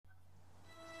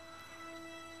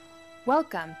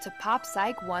Welcome to Pop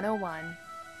Psych 101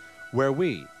 where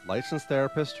we, licensed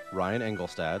therapist Ryan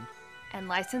Engelstad, and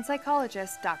licensed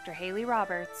psychologist Dr. Haley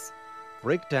Roberts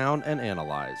break down and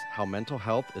analyze how mental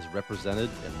health is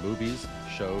represented in movies,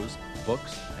 shows,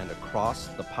 books, and across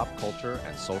the pop culture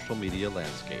and social media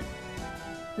landscape.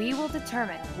 We will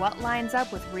determine what lines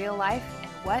up with real life and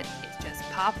what is just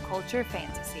pop culture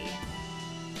fantasy.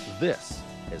 This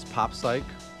is Pop Psych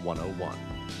 101.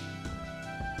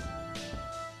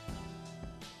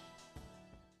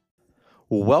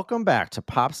 Welcome back to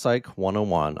Pop Psych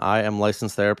 101. I am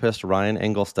licensed therapist Ryan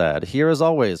Engelstad, here as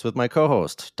always with my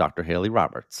co-host, Dr. Haley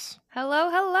Roberts. Hello,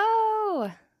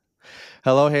 hello.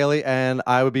 Hello, Haley, and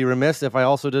I would be remiss if I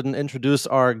also didn't introduce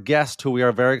our guest, who we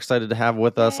are very excited to have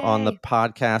with us on the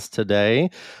podcast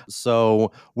today.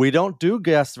 So we don't do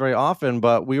guests very often,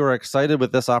 but we were excited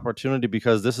with this opportunity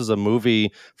because this is a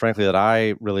movie, frankly, that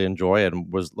I really enjoy and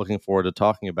was looking forward to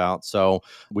talking about. So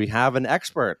we have an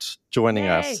expert joining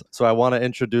us. So I want to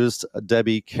introduce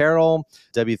Debbie Carroll.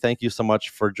 Debbie, thank you so much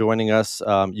for joining us.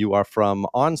 You are from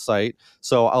Onsite,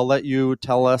 so I'll let you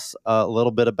tell us a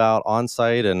little bit about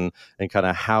Onsite and kind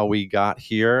of how we got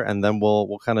here, and then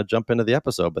we'll kind of jump into the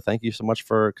episode. But thank you so much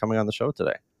for coming on the show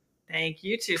today. Thank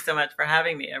you two so much for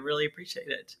having me. I really appreciate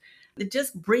it.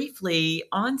 Just briefly,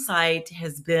 Onsite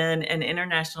has been an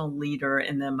international leader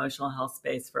in the emotional health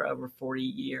space for over 40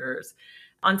 years.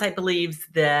 Onsite believes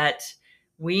that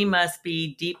we must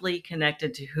be deeply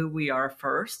connected to who we are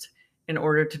first in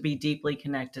order to be deeply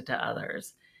connected to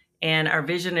others. And our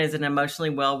vision is an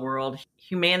emotionally well world,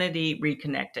 humanity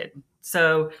reconnected.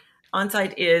 So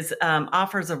Onsite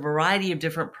offers a variety of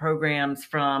different programs,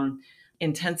 from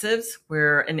intensives,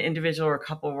 where an individual or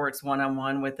couple works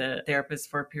one-on-one with a therapist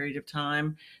for a period of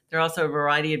time. There are also a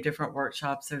variety of different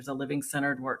workshops. There's a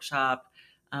living-centered workshop,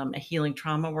 a healing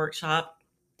trauma workshop,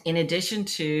 in addition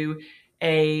to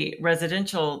a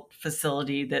residential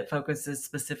facility that focuses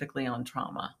specifically on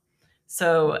trauma.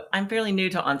 So I'm fairly new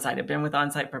to Onsite. I've been with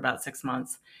Onsite for about 6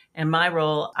 months. And my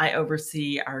role, I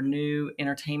oversee our new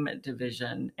entertainment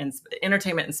division and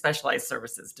entertainment and specialized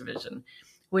services division,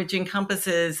 which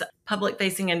encompasses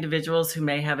public-facing individuals who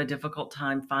may have a difficult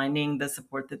time finding the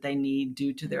support that they need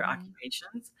due to their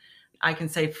occupations. I can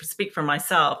speak for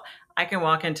myself. I can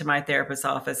walk into my therapist's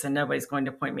office and nobody's going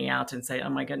to point me out and say, oh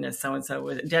my goodness,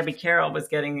 so-and-so, Debbie Carroll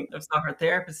saw her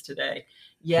therapist today.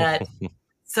 Yet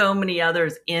so many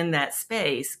others in that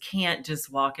space can't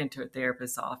just walk into a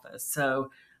therapist's office.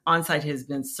 So Onsite has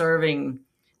been serving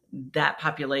that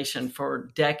population for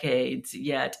decades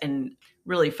yet, and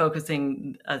really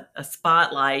focusing a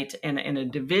spotlight and a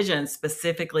division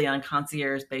specifically on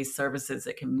concierge-based services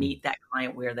that can meet that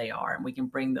client where they are, and we can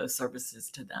bring those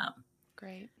services to them.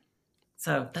 Great.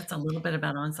 So that's a little bit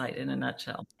about Onsite in a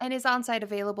nutshell. And is Onsite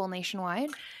available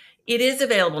nationwide? It is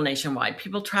available nationwide.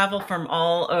 People travel from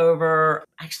all over,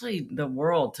 actually the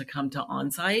world, to come to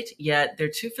Onsite. Yet there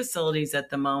are two facilities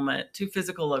at the moment, two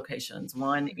physical locations,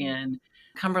 one in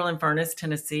Cumberland Furnace,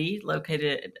 Tennessee,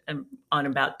 located on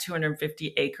about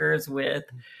 250 acres with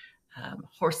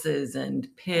horses and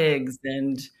pigs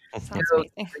and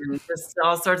just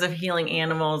all sorts of healing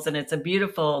animals. And it's a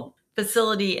beautiful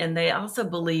facility. And they also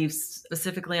believe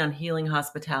specifically on healing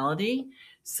hospitality.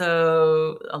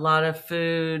 So a lot of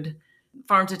food,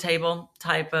 farm to table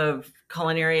type of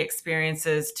culinary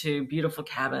experiences, to beautiful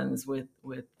cabins with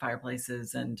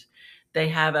fireplaces. And they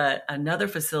have another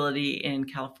facility in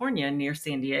California near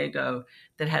San Diego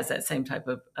that has that same type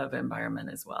of environment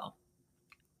as well.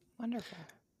 Wonderful.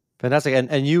 Fantastic.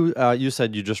 And you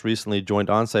said you just recently joined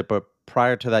Onsite, but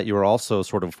prior to that, you were also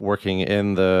sort of working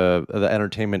in the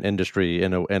entertainment industry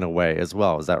in a way as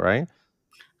well. Is that right?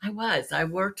 I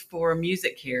worked for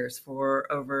MusiCares for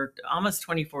over almost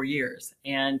 24 years,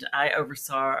 and I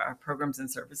oversaw our programs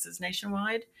and services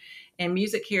nationwide. And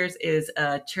MusiCares is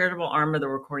a charitable arm of the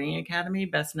Recording Academy,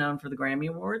 best known for the Grammy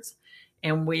Awards.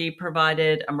 And we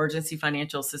provided emergency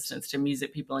financial assistance to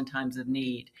music people in times of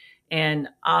need. And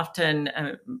often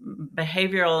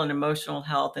behavioral and emotional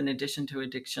health, in addition to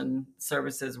addiction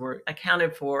services, were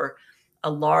accounted for a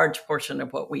large portion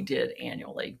of what we did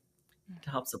annually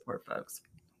to help support folks.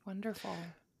 Wonderful.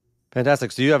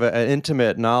 Fantastic. So you have an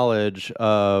intimate knowledge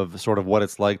of sort of what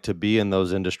it's like to be in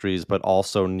those industries, but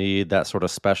also need that sort of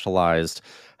specialized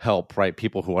help, right?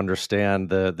 People who understand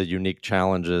the unique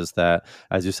challenges that,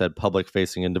 as you said,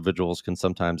 public-facing individuals can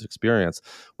sometimes experience.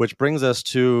 Which brings us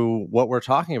to what we're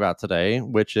talking about today,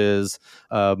 which is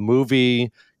a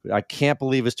movie I can't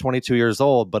believe is 22 years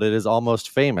old, but it is almost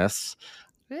famous.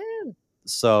 Woo.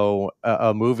 So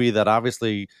a movie that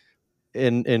obviously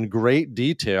in great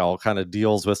detail kind of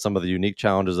deals with some of the unique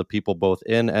challenges of people both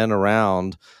in and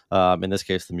around, in this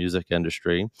case, the music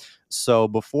industry. So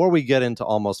before we get into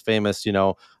Almost Famous,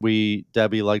 we,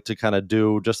 Debbie, like to kind of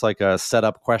do just like a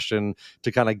setup question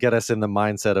to kind of get us in the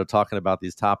mindset of talking about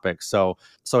these topics. So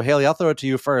Haley, I'll throw it to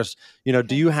you first.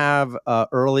 Do you have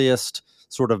earliest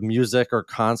sort of music or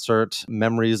concert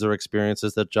memories or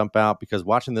experiences that jump out? Because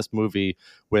watching this movie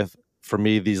for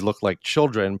me, these look like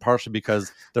children, partially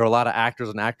because there are a lot of actors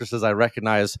and actresses I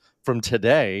recognize from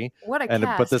today. What a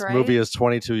cast, but this right? movie is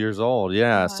 22 years old.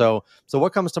 Yeah. So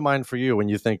what comes to mind for you when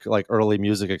you think like early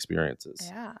music experiences?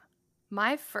 Yeah.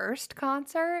 My first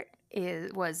concert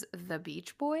was the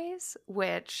Beach Boys,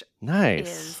 which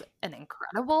is an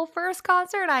incredible first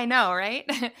concert. I know, right?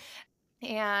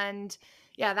 And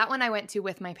yeah, that one I went to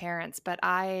with my parents, but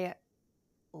I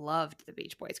loved the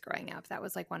Beach Boys growing up. That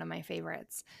was like one of my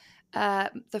favorites.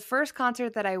 The first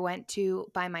concert that I went to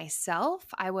by myself,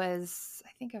 I was, I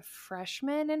think, a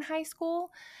freshman in high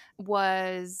school,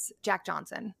 was Jack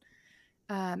Johnson.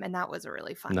 And that was a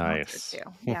really fun concert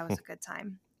too. Yeah, it was a good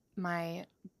time. My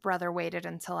brother waited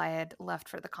until I had left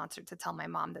for the concert to tell my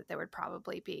mom that there would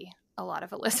probably be a lot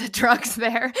of illicit drugs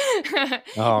there.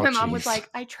 My mom was like,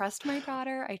 I trust my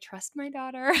daughter. I trust my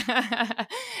daughter.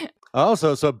 Oh,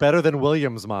 so better than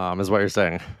William's mom is what you're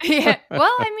saying. Yeah.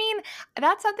 Well, I mean,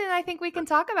 that's something I think we can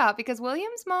talk about because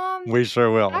William's mom we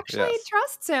sure will actually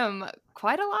trusts him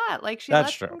quite a lot. Like she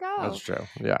lets him go. That's true.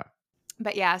 Yeah.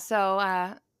 But yeah,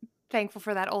 so thankful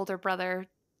for that older brother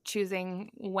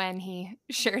choosing when he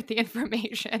shared the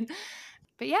information.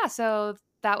 But yeah, so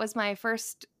that was my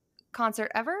first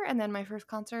concert ever, and then my first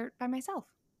concert by myself.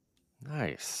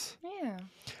 Nice. Yeah.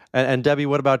 And Debbie,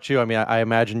 what about you? I mean, I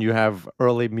imagine you have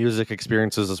early music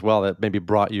experiences as well that maybe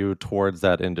brought you towards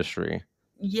that industry.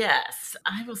 Yes,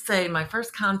 I will say my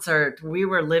first concert, we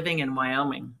were living in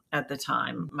Wyoming at the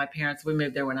time. My parents, we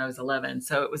moved there when I was 11.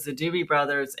 So it was the Doobie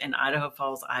Brothers in Idaho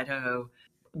Falls, Idaho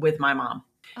with my mom.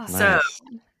 Oh, so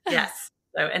yes.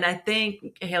 So, and I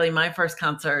think, Haley, my first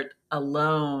concert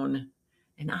alone,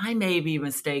 and I may be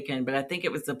mistaken, but I think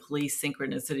it was the Police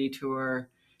Synchronicity Tour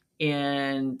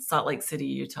in Salt Lake City,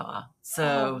 Utah.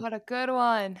 So what a good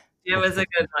one. It was a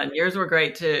good one. Yours were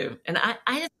great too. And I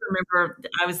just remember,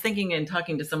 I was thinking and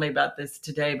talking to somebody about this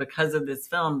today because of this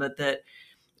film, but that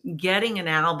getting an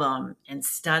album and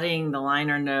studying the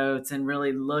liner notes and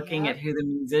really looking at who the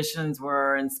musicians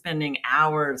were and spending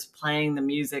hours playing the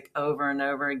music over and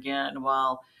over again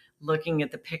while looking at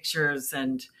the pictures.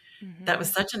 And that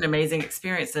was such an amazing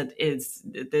experience that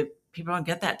people don't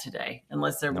get that today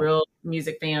unless they're real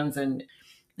music fans and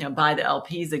buy the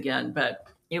LPs again. But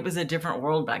it was a different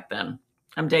world back then.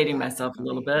 I'm dating myself a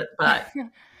little bit, but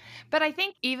but I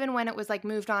think even when it was like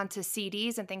moved on to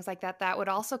CDs and things like that, that would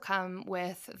also come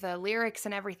with the lyrics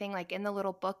and everything like in the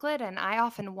little booklet. And I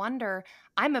often wonder,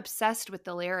 I'm obsessed with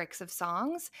the lyrics of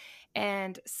songs,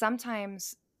 and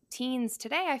sometimes teens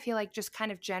today, I feel like just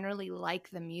kind of generally like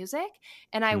the music.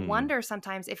 And I wonder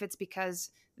sometimes if it's because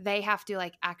they have to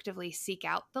like actively seek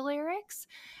out the lyrics.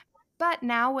 But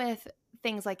now with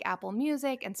things like Apple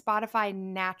Music and Spotify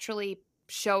naturally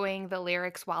showing the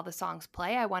lyrics while the songs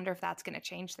play, I wonder if that's going to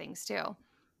change things too.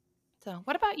 So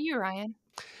what about you, Ryan?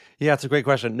 Yeah, it's a great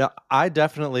question. No, I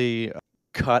definitely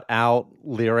cut out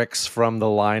lyrics from the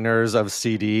liners of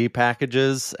CD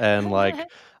packages and like,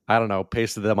 I don't know,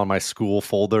 pasted them on my school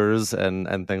folders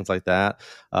and things like that.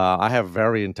 I have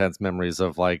very intense memories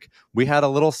of like, we had a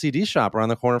little CD shop around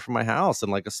the corner from my house in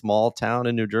like a small town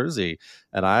in New Jersey.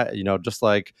 And I, just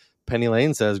like Penny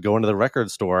Lane says, going to the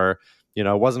record store,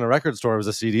 it wasn't a record store, it was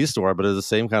a CD store, but it was the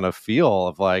same kind of feel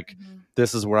of like,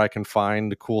 this is where I can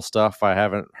find cool stuff I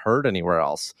haven't heard anywhere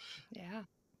else. Yeah.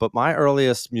 But my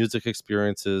earliest music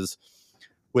experiences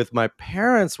with my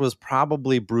parents was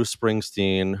probably Bruce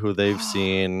Springsteen, who they've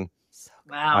seen,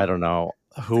 I don't know,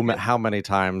 how many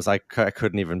times I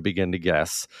couldn't even begin to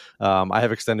guess. I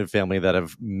have extended family that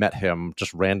have met him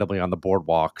just randomly on the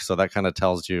boardwalk. So that kind of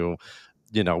tells you,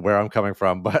 where I'm coming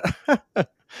from. But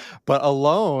but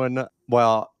alone,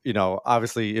 well,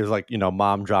 obviously it was like,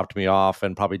 mom dropped me off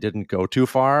and probably didn't go too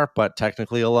far. But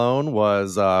technically alone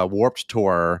was Warped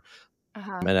Tour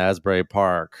in Asbury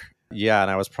Park. Yeah,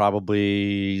 and I was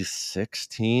probably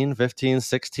 15,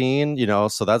 16,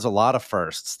 so that's a lot of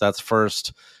firsts. That's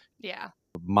first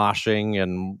moshing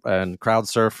and crowd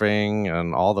surfing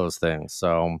and all those things.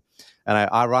 So, and I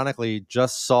ironically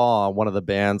just saw one of the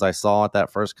bands I saw at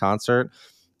that first concert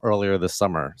earlier this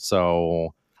summer.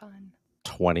 So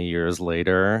 20 years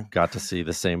later, got to see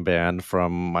the same band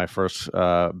from my first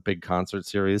big concert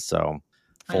series. So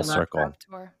full circle.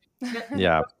 Tour.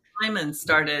 Yeah. Simon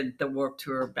started the Warped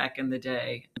Tour back in the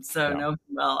day. So know him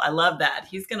well. I love that.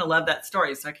 He's going to love that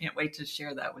story. So I can't wait to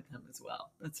share that with him as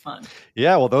well. That's fun.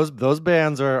 Yeah, well, those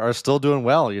bands are still doing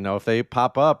well. You know, if they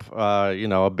pop up, you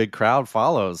know, a big crowd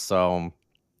follows. So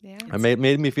yeah, it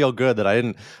made me feel good that I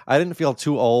didn't feel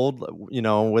too old, you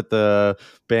know, with the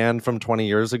band from 20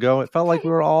 years ago. It felt like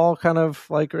we were all kind of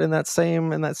like in that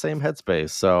same headspace.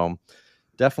 So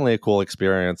definitely a cool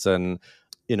experience. And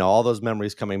you know, all those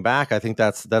memories coming back. I think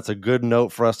that's a good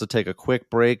note for us to take a quick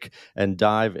break and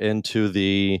dive into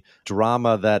the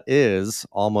drama that is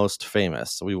Almost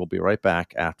Famous. So we will be right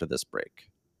back after this break.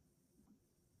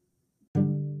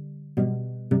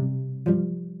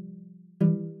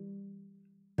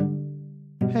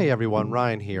 Hey everyone,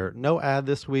 Ryan here. No ad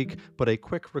this week, but a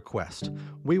quick request.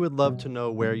 We would love to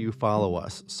know where you follow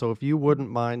us, so if you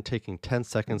wouldn't mind taking 10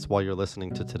 seconds while you're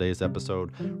listening to today's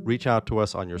episode, reach out to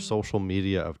us on your social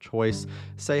media of choice.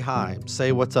 Say hi,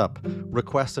 say what's up,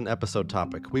 request an episode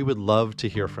topic. We would love to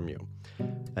hear from you.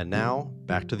 And now,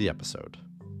 back to the episode.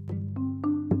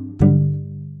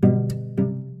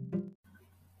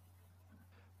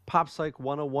 Pop Psych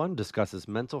 101 discusses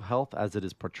mental health as it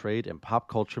is portrayed in pop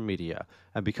culture media,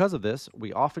 and because of this,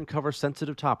 we often cover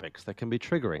sensitive topics that can be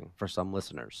triggering for some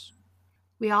listeners.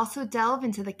 We also delve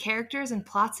into the characters and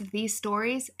plots of these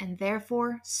stories, and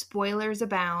therefore, spoilers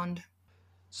abound.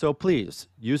 So please,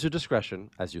 use your discretion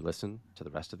as you listen to the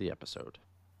rest of the episode.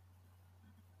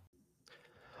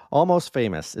 Almost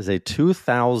Famous is a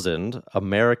 2000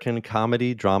 American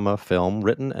comedy drama film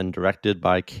written and directed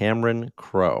by Cameron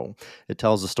Crowe. It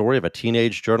tells the story of a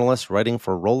teenage journalist writing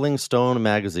for Rolling Stone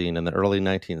magazine in the early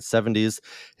 1970s,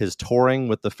 his touring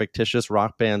with the fictitious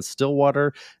rock band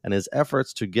Stillwater, and his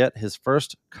efforts to get his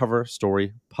first cover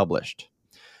story published.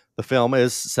 The film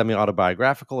is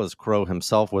semi-autobiographical, as Crowe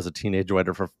himself was a teenage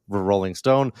writer for Rolling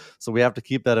Stone, so we have to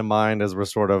keep that in mind as we're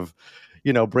sort of,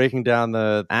 you know, breaking down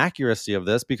the accuracy of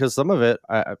this, because some of it,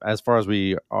 as far as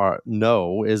we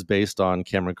know, is based on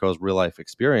Cameron Crowe's real life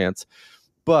experience.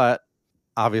 But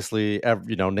obviously,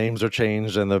 you know, names are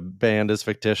changed and the band is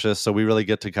fictitious. So we really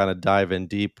get to kind of dive in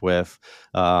deep with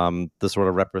the sort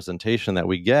of representation that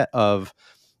we get of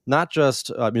not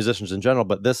just musicians in general,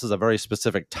 but this is a very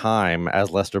specific time, as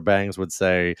Lester Bangs would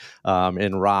say,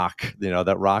 in rock, you know,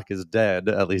 that rock is dead,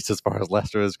 at least as far as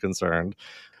Lester is concerned.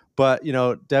 But, you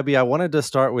know, Debbie, I wanted to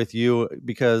start with you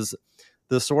because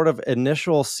the sort of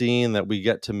initial scene that we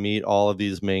get to meet all of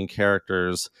these main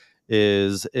characters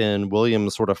is in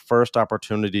William's sort of first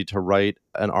opportunity to write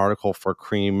an article for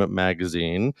Cream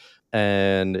magazine.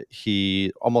 And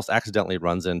he almost accidentally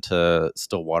runs into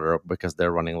Stillwater because they're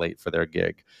running late for their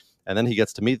gig. And then he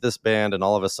gets to meet this band, and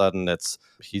all of a sudden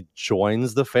he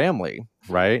joins the family,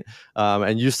 right?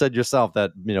 And you said yourself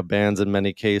that, you know, bands in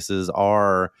many cases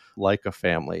are like a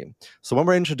family. So when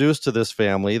we're introduced to this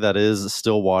family that is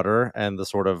Stillwater and the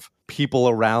sort of people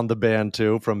around the band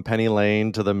too, from Penny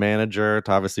Lane to the manager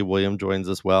to obviously William joins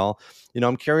as well, you know,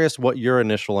 I'm curious what your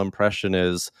initial impression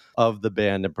is of the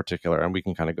band in particular, and we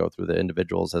can kind of go through the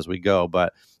individuals as we go.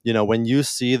 But, you know, when you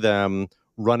see them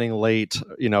running late,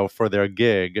 you know, for their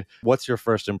gig, what's your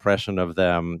first impression of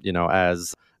them, you know,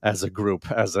 as a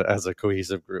group, as a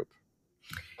cohesive group?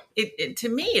 To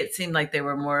me, it seemed like they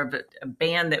were more of a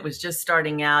band that was just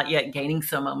starting out, yet gaining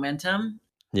some momentum.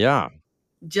 Yeah.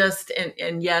 Just,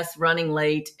 and yes, running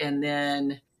late. And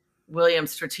then William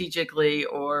strategically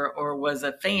or was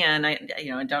a fan, I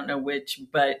don't know which,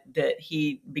 but that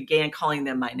he began calling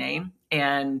them by name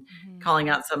and calling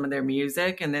out some of their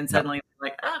music. And then suddenly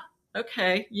like,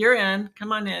 okay, you're in,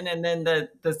 come on in. And then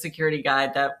the security guy,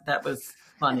 that was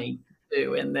funny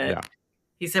too. And then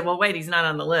he said, well, wait, he's not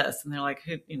on the list. And they're like,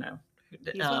 who, you know, he's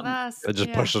with us. It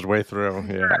just pushed his way through.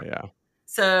 Yeah.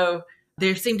 So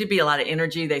there seemed to be a lot of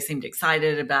energy. They seemed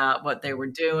excited about what they were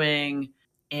doing.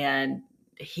 And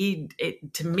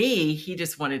to me, he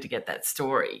just wanted to get that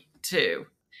story too.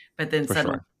 But then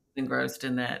suddenly engrossed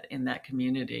in that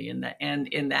community and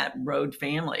in that road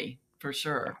family for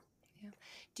sure.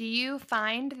 Do you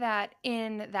find that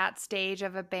in that stage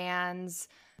of a band's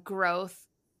growth,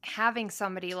 having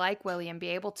somebody like William be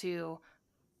able to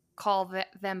call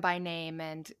them by name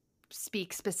and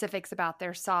speak specifics about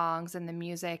their songs and the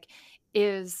music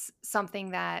is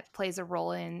something that plays a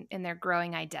role in their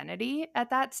growing identity at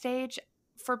that stage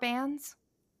for bands?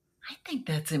 I think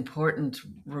that's important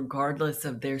regardless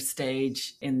of their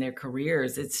stage in their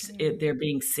careers. They're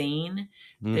being seen,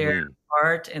 their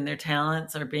art and their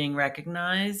talents are being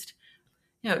recognized.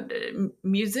 You know,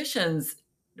 musicians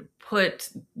put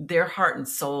their heart and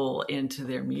soul into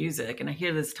their music. And I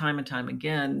hear this time and time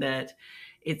again that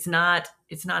it's not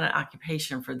an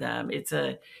occupation for them.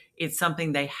 It's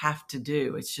something they have to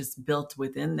do. It's just built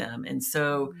within them. And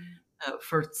so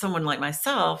for someone like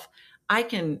myself, I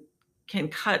can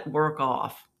cut work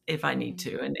off if I need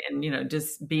to, and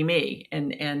just be me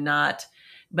and not.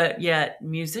 But yet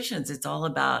musicians, it's all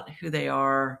about who they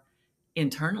are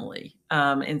internally,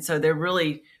 and so their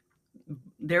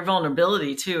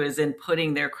vulnerability too is in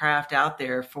putting their craft out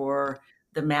there for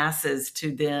the masses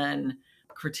to then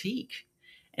critique.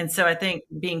 And so I think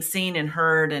being seen and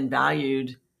heard and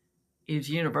valued is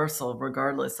universal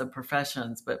regardless of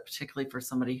professions, but particularly for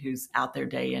somebody who's out there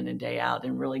day in and day out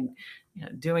and really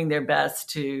doing their best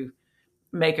to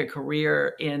make a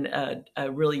career in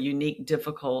a really unique,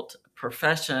 difficult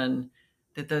profession,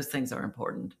 that those things are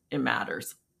important. It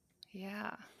matters.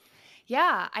 Yeah.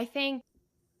 Yeah.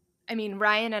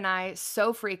 Ryan and I,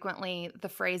 so frequently, the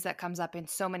phrase that comes up in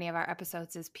so many of our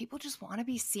episodes is people just want to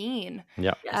be seen.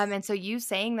 Yeah. Yes. And so you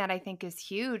saying that, I think, is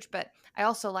huge. But I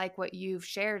also like what you've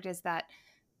shared is that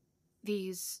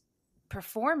these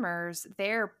performers,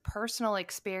 their personal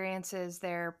experiences,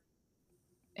 their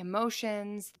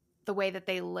emotions, the way that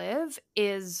they live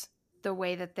is the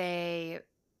way that they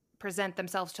present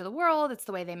themselves to the world. It's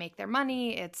the way they make their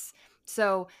money. It's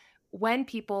so when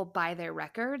people buy their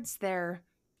records, they're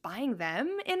buying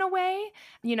them in a way,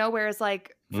 whereas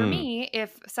like for me,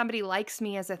 if somebody likes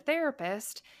me as a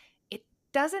therapist, it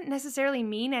doesn't necessarily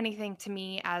mean anything to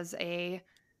me as a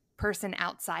person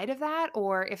outside of that.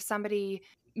 Or if somebody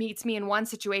meets me in one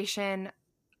situation,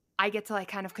 I get to like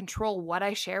kind of control what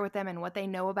I share with them and what they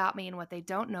know about me and what they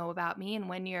don't know about me. And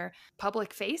when you're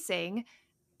public facing,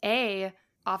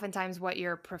 oftentimes what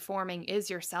you're performing is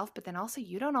yourself, but then also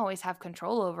you don't always have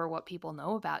control over what people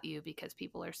know about you because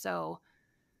people are so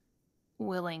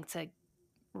willing to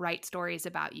write stories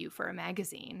about you for a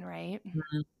magazine, right?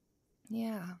 Mm-hmm.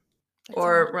 Yeah.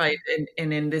 Or right.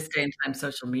 And in this day and time,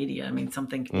 social media,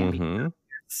 something can be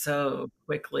so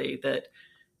quickly that,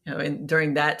 and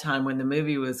during that time when the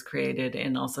movie was created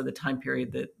and also the time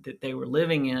period that they were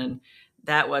living in,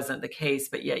 that wasn't the case,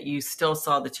 but yet you still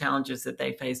saw the challenges that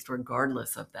they faced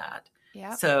regardless of that.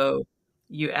 Yeah. So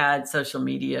you add social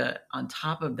media on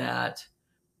top of that,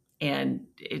 and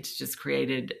it's just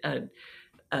created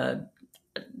a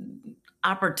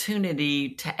opportunity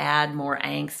to add more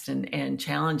angst and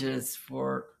challenges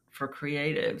for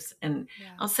creatives. And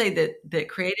I'll say that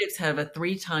creatives have a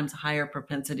 3 times higher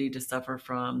propensity to suffer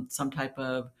from some type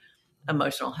of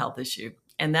emotional health issue.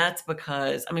 And that's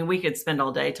because, we could spend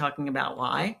all day talking about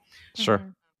why.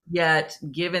 Sure. Yet,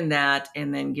 given that,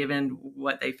 and then given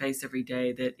what they face every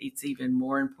day, that it's even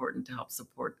more important to help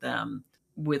support them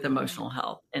with emotional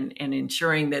health and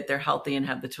ensuring that they're healthy and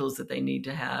have the tools that they need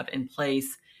to have in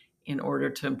place in order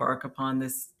to embark upon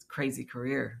this crazy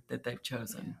career that they've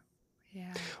chosen.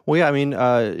 Yeah. Well,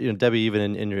 yeah, Debbie,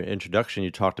 even in your introduction,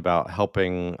 you talked about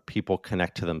helping people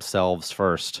connect to themselves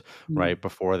first, right,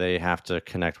 before they have to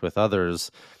connect with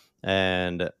others.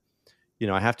 And,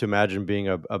 I have to imagine being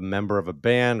a member of a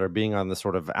band or being on the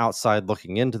sort of outside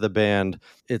looking into the band.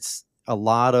 It's a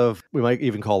lot of, we might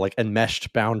even call like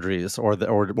enmeshed boundaries or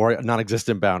more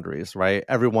non-existent boundaries, right?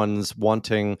 Everyone's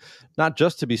wanting not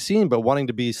just to be seen, but wanting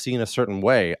to be seen a certain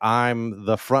way. I'm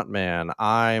the front man.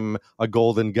 I'm a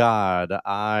golden god.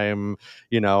 I'm,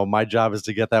 my job is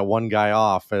to get that one guy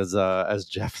off, as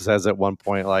Jeff says at one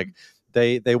point. Like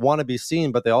they want to be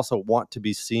seen, but they also want to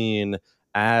be seen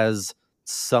as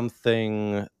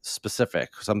something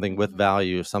specific, something with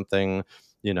value, something,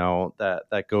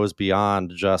 that goes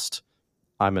beyond just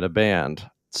I'm in a band.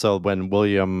 So when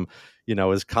William,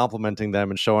 is complimenting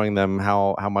them and showing them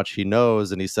how much he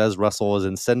knows, and he says Russell is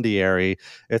incendiary,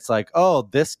 it's like, oh,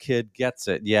 this kid gets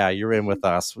it. Yeah, you're in with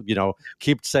us.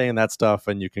 Keep saying that stuff,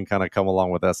 and you can kind of come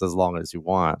along with us as long as you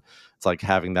want. It's like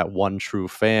having that one true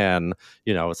fan.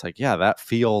 It's like, yeah, that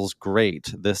feels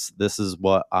great. This is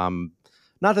what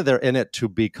not that they're in it to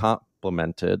be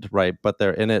complimented, right? But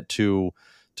they're in it to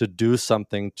do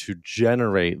something to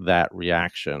generate that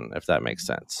reaction, if that makes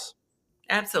sense.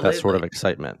 Absolutely. That sort of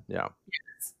excitement. Yeah.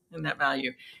 Yes, and that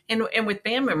value. And with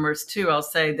band members too, I'll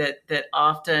say that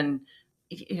often,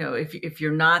 if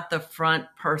you're not the front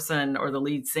person or the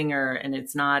lead singer and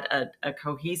it's not a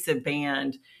cohesive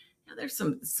band, there's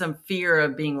some fear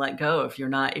of being let go if you're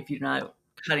not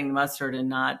cutting the mustard and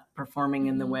not performing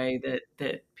in the way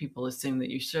that people assume that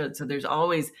you should. So there's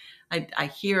always, I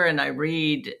hear and I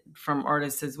read from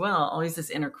artists as well, always this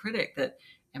inner critic that,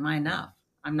 am I enough?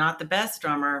 I'm not the best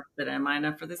drummer, but am I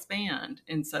enough for this band?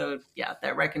 And so, yeah,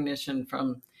 that recognition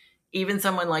from even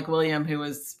someone like William, who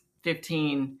was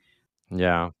 15.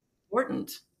 Yeah.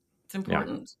 Important. It's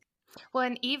important. Well,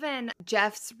 and even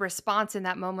Jeff's response in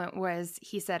that moment was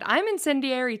he said, "I'm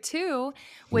incendiary too,"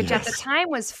 which at the time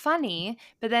was funny.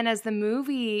 But then as the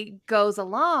movie goes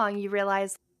along, you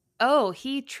realize, oh,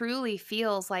 he truly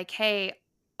feels like, hey,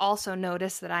 also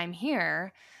notice that I'm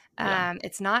here. Yeah.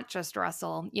 It's not just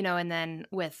Russell, and then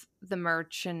with the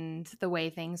merch and the way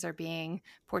things are being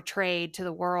portrayed to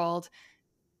the world,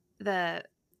 the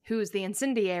who's the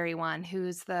incendiary one,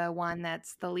 who's the one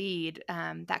that's the lead,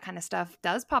 that kind of stuff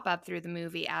does pop up through the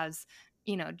movie as,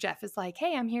 Jeff is like,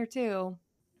 hey, I'm here too.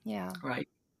 Yeah. Right.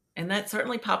 And that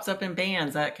certainly pops up in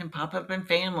bands. That can pop up in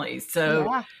families.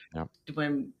 So Yeah.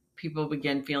 when people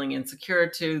begin feeling insecure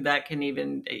too, that can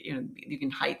even, you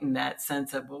can heighten that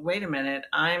sense of, well, wait a minute,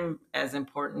 I'm as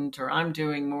important, or I'm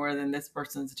doing more than this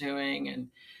person's doing. And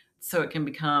so it can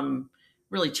become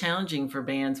really challenging for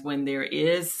bands when there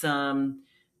is some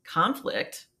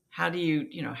conflict. How do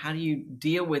you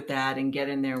deal with that and get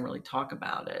in there and really talk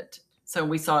about it? So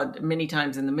we saw many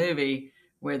times in the movie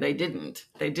where they didn't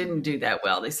do that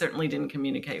well. They certainly didn't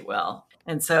communicate well.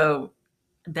 And so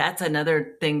that's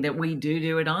another thing that we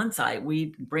do at Onsite.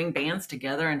 We bring bands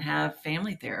together and have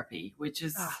family therapy, which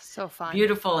is so fun.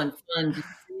 beautiful and fun to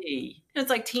see. It's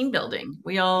like team building.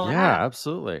 We all, yeah,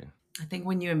 absolutely. I think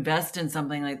when you invest in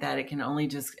something like that, it can only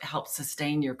just help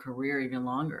sustain your career even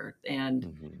longer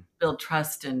and build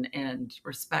trust and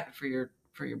respect for your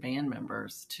band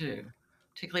members too,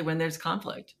 particularly when there's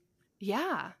conflict.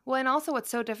 Yeah. Well, and also what's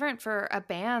so different for a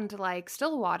band like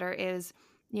Stillwater is,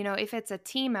 if it's a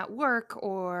team at work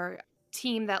or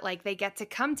team that like they get to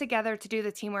come together to do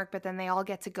the teamwork, but then they all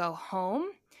get to go home,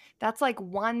 that's like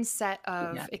one set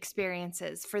of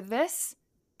experiences. For this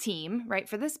team, right?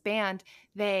 For this band,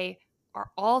 they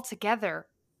are all together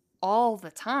all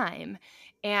the time.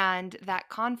 And that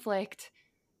conflict,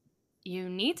 you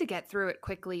need to get through it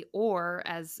quickly, or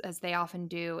as they often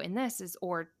do in this, is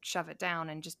or shove it down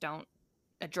and just don't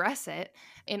address it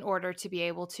in order to be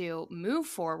able to move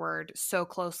forward so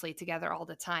closely together all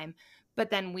the time.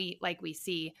 But then we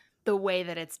see the way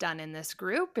that it's done in this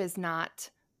group is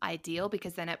not ideal,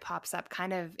 because then it pops up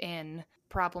kind of in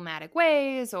problematic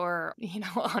ways, or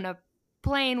on a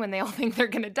plane when they all think they're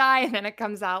going to die and then it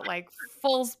comes out like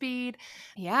full speed.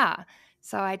 Yeah.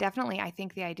 So I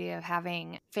think the idea of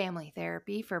having family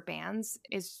therapy for bands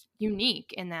is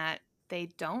unique in that they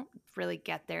don't really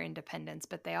get their independence,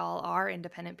 but they all are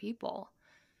independent people.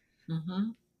 Mm-hmm.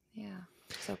 Yeah.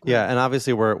 So cool. Yeah, and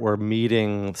obviously we're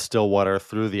meeting Stillwater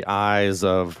through the eyes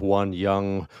of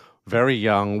one very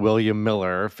young William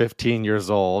Miller, 15 years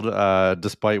old,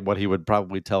 despite what he would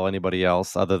probably tell anybody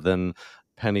else other than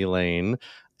Penny Lane.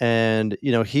 And,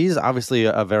 he's obviously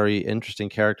a very interesting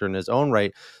character in his own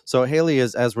right. So, Haley,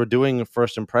 as we're doing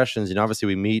first impressions, obviously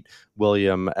we meet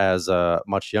William as a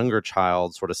much younger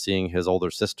child, sort of seeing his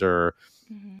older sister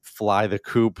fly the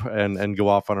coop and go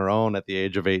off on her own at the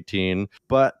age of 18.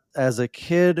 But as a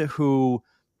kid who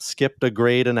skipped a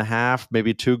grade and a half,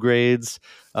 maybe 2 grades,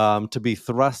 to be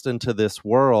thrust into this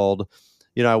world,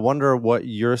 I wonder what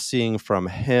you're seeing from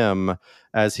him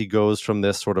as he goes from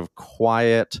this sort of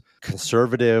quiet,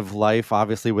 conservative life,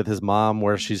 obviously with his mom,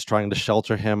 where she's trying to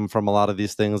shelter him from a lot of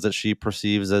these things that she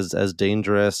perceives as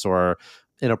dangerous or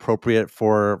inappropriate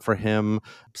for him,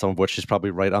 some of which she's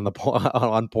probably right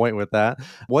on point with that.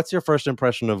 What's your first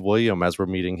impression of William as we're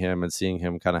meeting him and seeing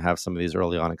him kind of have some of these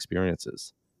early on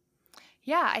experiences?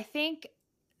 Yeah, I think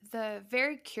the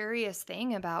very curious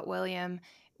thing about William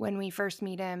when we first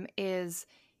meet him is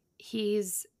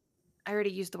I already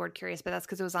used the word curious, but that's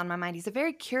because it was on my mind. He's a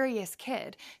very curious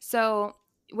kid. So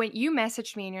when you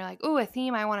messaged me and you're like, oh, a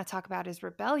theme I want to talk about is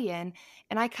rebellion.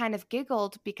 And I kind of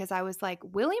giggled because I was like,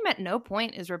 William at no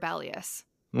point is rebellious.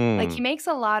 Like, he makes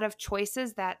a lot of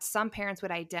choices that some parents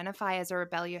would identify as a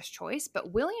rebellious choice,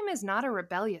 but William is not a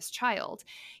rebellious child.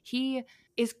 He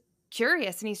is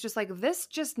curious and he's just like, this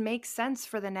just makes sense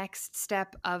for the next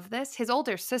step of this. His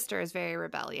older sister is very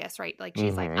rebellious, right? Like,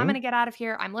 she's like, I'm going to get out of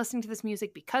here. I'm listening to this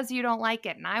music because you don't like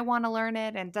it and I want to learn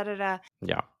it and da-da-da.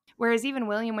 Yeah. Whereas even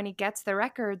William, when he gets the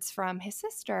records from his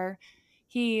sister,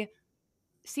 he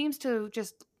seems to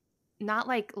just not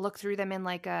like look through them in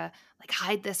like a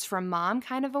hide this from mom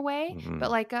kind of a way,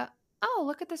 but like oh,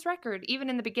 look at this record. Even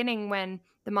in the beginning when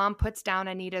the mom puts down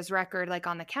Anita's record like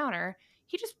on the counter,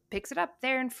 he just picks it up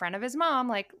there in front of his mom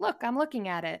like, look, I'm looking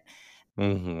at it.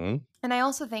 And I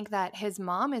also think that his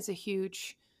mom is a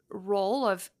huge role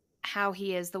of how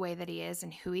he is the way that he is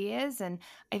and who he is. And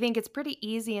I think it's pretty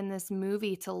easy in this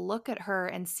movie to look at her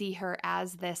and see her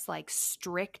as this like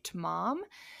strict mom.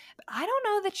 But I don't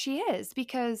know that she is,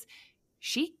 because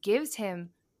she gives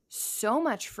him so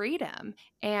much freedom,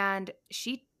 and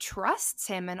she trusts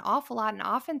him an awful lot. And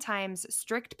oftentimes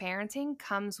strict parenting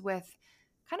comes with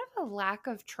kind of a lack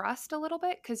of trust a little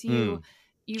bit, because you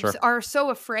Sure. are so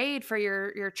afraid for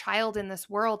your child in this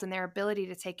world and their ability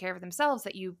to take care of themselves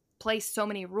that you place so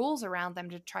many rules around them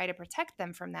to try to protect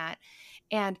them from that.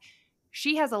 And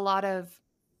she has a lot of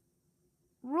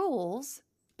rules,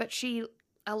 but she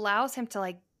allows him to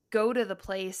like go to the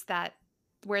place that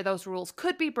where those rules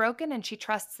could be broken, and she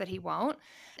trusts that he won't.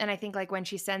 And I think like when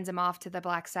she sends him off to the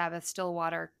Black Sabbath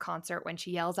Stillwater concert, when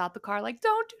she yells out the car like,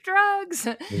 "Don't do drugs."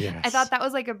 Yes. I thought that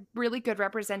was like a really good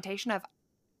representation of,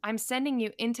 I'm sending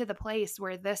you into the place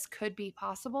where this could be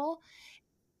possible,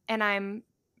 and I'm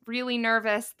really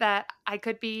nervous that I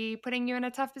could be putting you in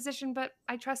a tough position, but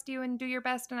I trust you and do your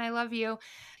best and I love you.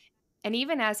 And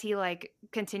even as he like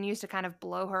continues to kind of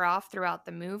blow her off throughout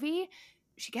the movie,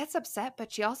 she gets upset,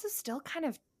 but she also still kind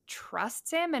of trusts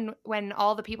him. And when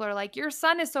all the people are like, "Your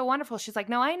son is so wonderful," she's like,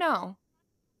 "No, I know.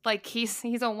 Like he's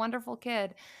a wonderful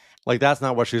kid." Like that's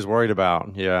not what she's worried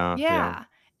about. Yeah. Yeah.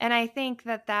 And I think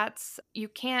that you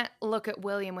can't look at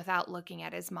William without looking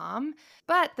at his mom.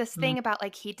 But this thing about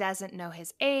like he doesn't know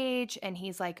his age, and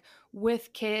he's like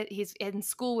he's in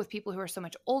school with people who are so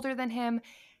much older than him.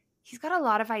 He's got a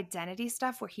lot of identity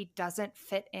stuff where he doesn't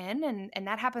fit in, and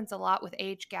that happens a lot with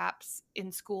age gaps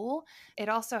in school. It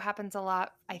also happens a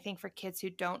lot, I think, for kids who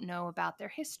don't know about their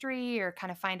history or kind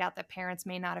of find out that parents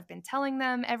may not have been telling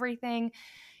them everything.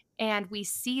 And we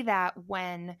see that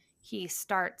when he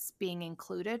starts being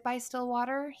included by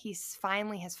Stillwater. He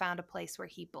finally has found a place where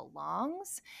he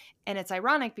belongs. And it's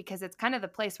ironic because it's kind of the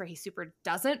place where he super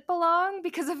doesn't belong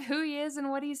because of who he is and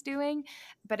what he's doing.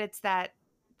 But it's that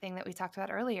thing that we talked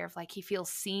about earlier of like he feels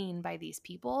seen by these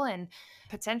people, and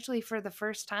potentially for the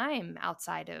first time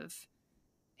outside of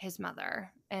his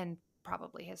mother and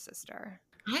probably his sister.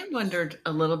 I wondered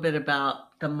a little bit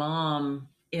about the mom,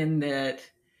 in that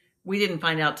we didn't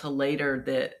find out till later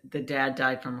that the dad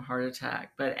died from a heart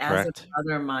attack. But as Correct. a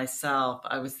mother myself,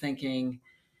 I was thinking,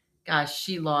 gosh,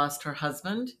 she lost her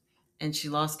husband and she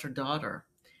lost her daughter.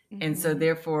 Mm-hmm. And so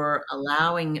therefore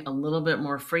allowing a little bit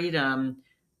more freedom,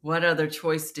 what other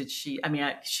choice did she? I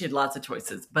mean, she had lots of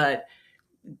choices, but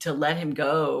to let him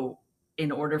go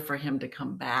in order for him to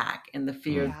come back, and the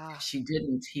fear that if she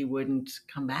didn't, he wouldn't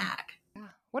come back. Yeah.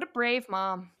 What a brave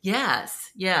mom.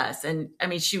 Yes. And I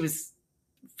mean, she was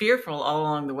fearful all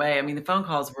along the way. I mean, the phone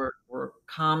calls were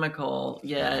comical,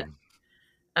 yet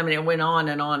I mean, it went on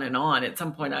and on and on. At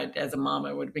some point, as a mom,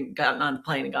 I would have been gotten on the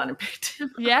plane and gone and picked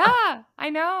him up. Yeah, I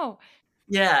know.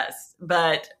 Yes,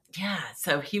 but yeah,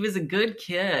 so he was a good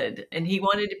kid and he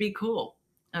wanted to be cool.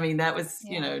 I mean, that was,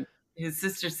 his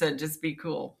sister said, "Just be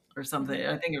cool," or something.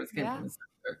 I think it was came from his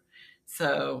sister.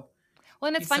 So, well,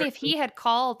 and it's funny, if he had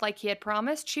called like he had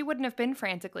promised, she wouldn't have been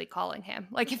frantically calling him.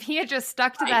 Like if he had just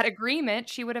stuck to that agreement,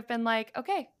 she would have been like,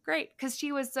 "Okay, great." Because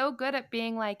she was so good at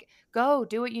being like, "Go,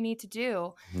 do what you need to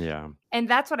do." Yeah. And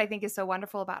that's what I think is so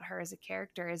wonderful about her as a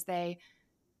character, is they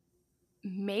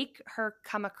make her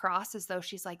come across as though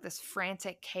she's like this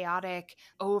frantic, chaotic,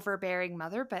 overbearing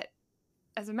mother. But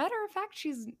as a matter of fact,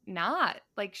 she's not.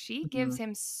 Like she gives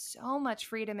him so much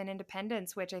freedom and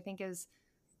independence, which I think is,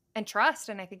 and trust.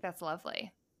 And I think that's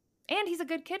lovely. And he's a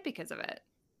good kid because of it.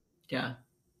 Yeah.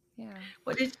 Yeah.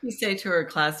 What did she say to her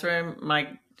classroom?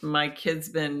 My kid's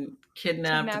been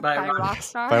kidnapped by rock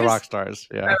stars. By rock stars.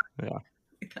 Yeah. Yeah.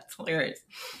 That's hilarious.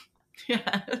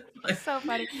 Yeah. So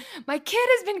funny. My kid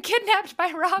has been kidnapped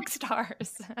by rock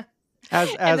stars.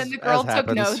 And then the girl took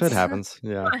notes. It happens.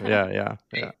 Yeah.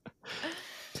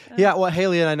 Yeah, well,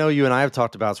 Haley, and I know you and I have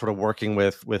talked about sort of working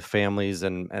with families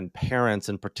and parents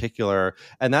in particular,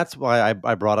 and that's why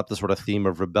I brought up the sort of theme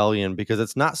of rebellion, because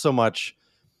it's not so much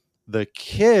the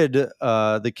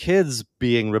kids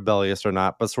being rebellious or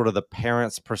not, but sort of the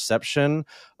parents' perception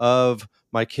of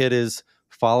my kid is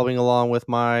following along with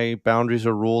my boundaries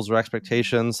or rules or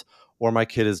expectations, or my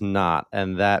kid is not,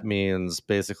 and that means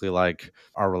basically like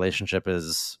our relationship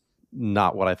is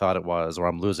not what I thought it was, or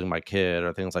I'm losing my kid,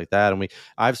 or things like that. And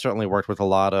I've certainly worked with a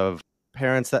lot of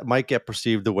parents that might get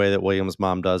perceived the way that William's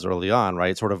mom does early on,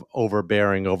 right? Sort of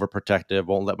overbearing, overprotective,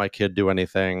 won't let my kid do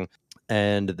anything.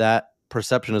 And that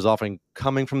perception is often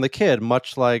coming from the kid,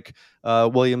 much like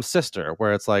William's sister,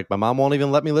 where it's like, my mom won't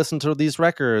even let me listen to these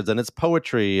records, and it's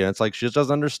poetry, and it's like she just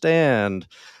doesn't understand.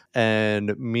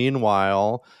 And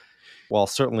meanwhile, well,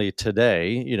 certainly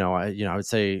today, I would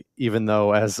say, even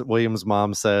though, as William's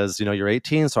mom says, you're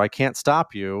 18, so I can't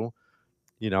stop you,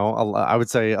 I would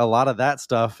say a lot of that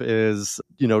stuff is,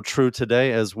 true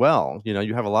today as well.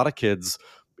 You have a lot of kids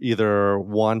either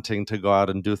wanting to go out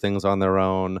and do things on their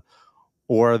own,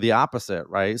 or the opposite,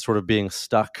 right? Sort of being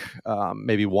stuck,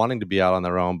 maybe wanting to be out on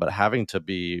their own, but having to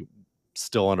be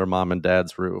still under mom and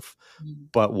dad's roof,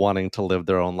 but wanting to live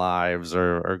their own lives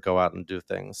or go out and do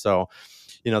things. So,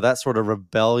 that sort of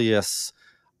rebellious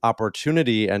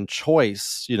opportunity and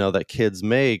choice, that kids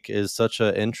make is such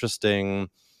an interesting,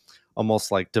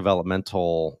 almost like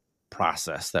developmental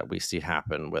process that we see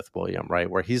happen with William, right?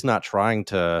 Where he's not trying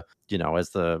to, as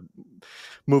the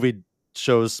movie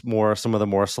shows some of the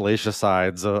more salacious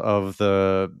sides of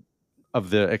the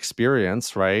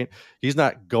experience, right? He's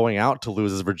not going out to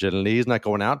lose his virginity. He's not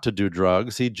going out to do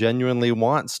drugs. He genuinely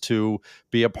wants to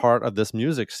be a part of this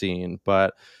music scene,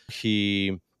 but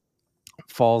he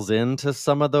falls into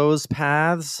some of those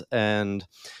paths. And,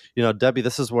 Debbie,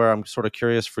 this is where I'm sort of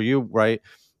curious for you, right?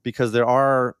 Because there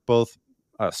are both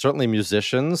certainly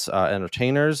musicians,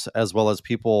 entertainers, as well as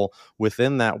people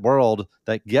within that world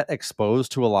that get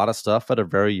exposed to a lot of stuff at a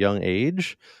very young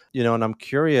age, and I'm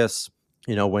curious,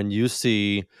 when you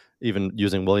see, even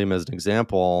using William as an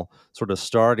example, sort of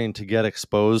starting to get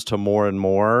exposed to more and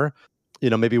more,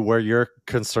 maybe where your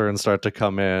concerns start to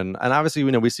come in. And obviously,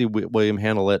 we see William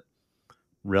handle it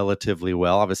relatively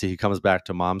well. Obviously, he comes back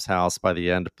to mom's house by the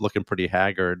end looking pretty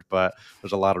haggard, but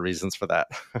there's a lot of reasons for that.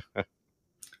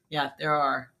 Yeah, there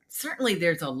are. Certainly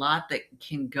there's a lot that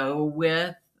can go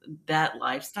with that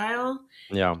lifestyle.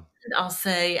 Yeah. And I'll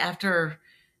say after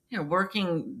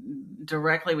working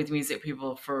directly with music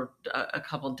people for a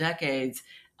couple decades,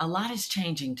 a lot is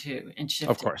changing too and shifting.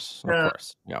 Of course.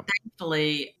 Yeah.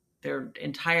 Thankfully, their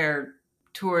entire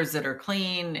tours that are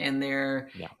clean and the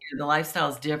lifestyle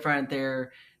is different.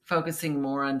 They're focusing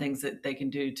more on things that they can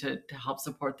do to help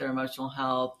support their emotional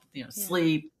health,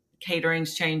 sleep,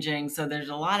 catering's changing. So there's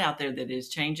a lot out there that is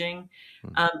changing.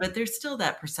 But there's still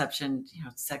that perception,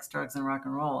 sex, drugs, and rock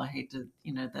and roll. I hate to,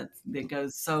 that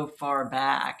goes so far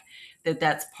back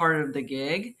that's part of the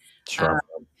gig. Sure.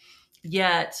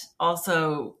 Yet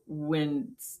also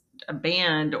when a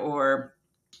band or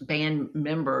band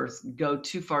members go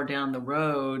too far down the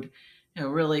road,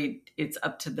 really it's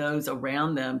up to those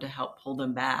around them to help pull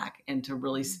them back and to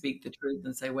really speak the truth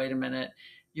and say, wait a minute,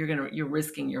 you're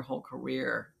risking your whole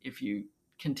career if you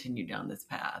continue down this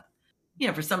path.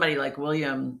 For somebody like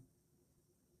William,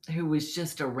 who was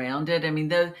just around it. I mean,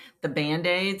 the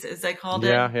Band-Aids, as they called it.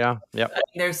 Yeah.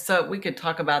 We could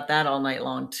talk about that all night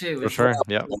long too. For sure.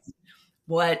 Yeah.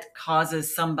 What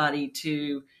causes somebody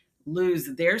to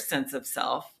lose their sense of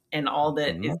self and all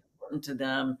that is important to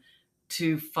them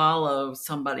to follow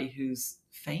somebody who's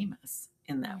famous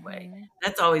in that way.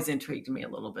 That's always intrigued me a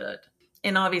little bit.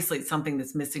 And obviously it's something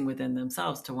that's missing within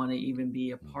themselves to want to even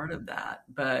be a part of that.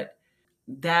 But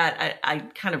that I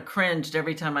kind of cringed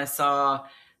every time I saw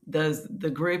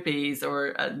the groupies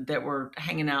or that were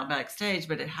hanging out backstage,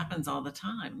 but it happens all the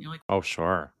time. You're like, oh,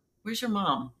 sure. Where's your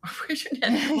mom? Where's your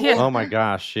dad? Oh my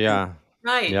gosh. Yeah.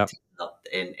 Right. Yep.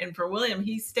 And for William,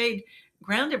 he stayed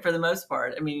grounded for the most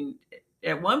part. I mean,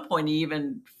 at one point he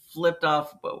even flipped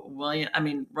off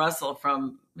Russell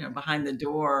from behind the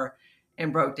door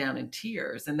and broke down in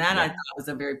tears. And that I thought was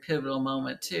a very pivotal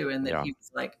moment too. And that he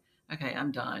was like, okay,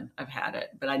 I'm done. I've had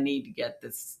it, but I need to get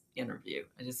this interview.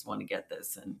 I just want to get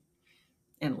this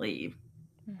and leave.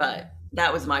 But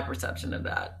that was my perception of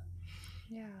that.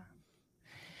 Yeah.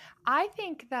 I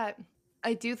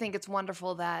do think it's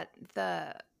wonderful that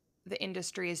the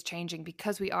industry is changing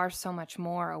because we are so much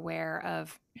more aware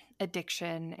of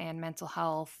addiction and mental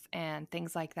health and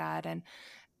things like that.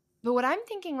 But what I'm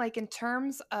thinking, like in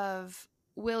terms of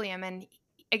William, and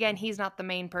again, he's not the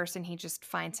main person, he just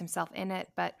finds himself in it,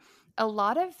 but a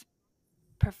lot of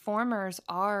performers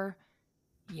are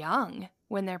young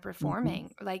when they're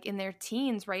performing, like in their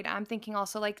teens, right? I'm thinking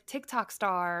also like TikTok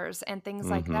stars and things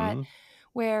like that,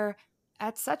 where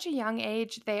at such a young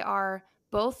age, they are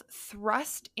both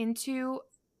thrust into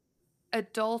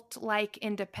adult-like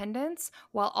independence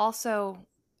while also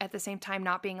at the same time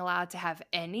not being allowed to have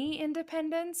any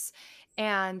independence.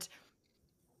 And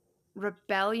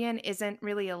rebellion isn't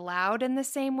really allowed in the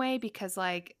same way because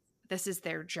like this is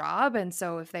their job. And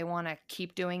so if they want to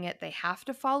keep doing it, they have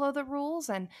to follow the rules.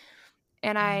 And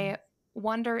I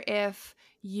wonder if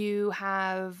you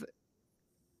have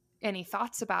any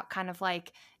thoughts about kind of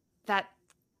like that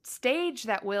stage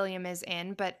that William is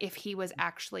in, but if he was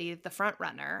actually the front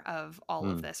runner of all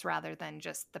of this rather than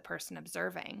just the person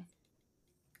observing.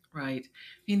 Right.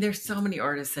 I mean, there's so many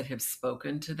artists that have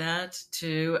spoken to that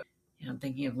too. I'm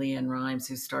thinking of LeAnn Rimes,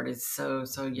 who started so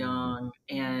young,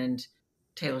 and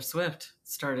Taylor Swift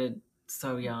started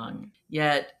so young.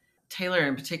 Yet Taylor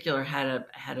in particular had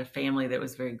a family that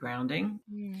was very grounding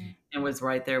and was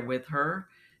right there with her.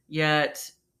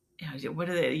 Yet what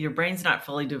are they? Your brain's not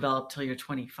fully developed till you're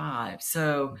 25.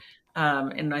 So,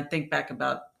 and I think back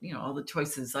about, all the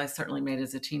choices I certainly made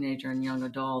as a teenager and young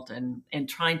adult, and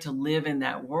trying to live in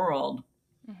that world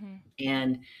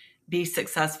and be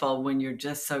successful when you're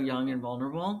just so young and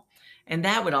vulnerable. And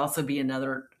that would also be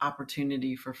another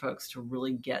opportunity for folks to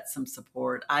really get some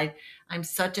support. I'm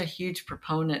such a huge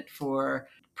proponent for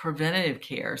preventative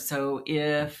care. So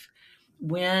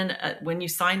when you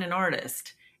sign an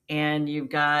artist and you've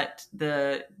got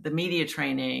the media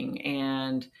training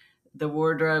and the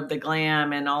wardrobe, the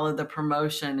glam, and all of the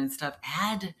promotion and stuff,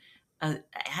 add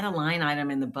a line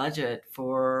item in the budget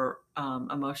for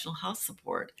emotional health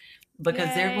support,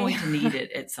 because they're going to need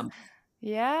it at some point.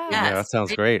 Yeah. Yeah, that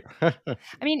sounds great. I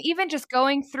mean, even just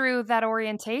going through that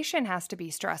orientation has to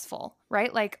be stressful,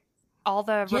 right? Like all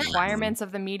the requirements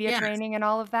of the media training and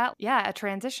all of that. Yeah, a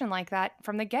transition like that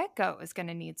from the get-go is going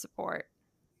to need support.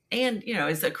 And,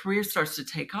 as a career starts to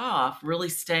take off, really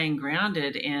staying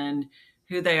grounded in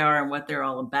who they are and what they're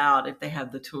all about, if they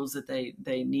have the tools that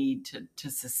they need to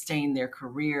sustain their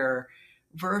career,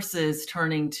 versus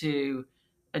turning to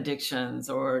addictions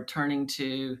or turning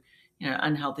to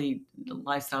unhealthy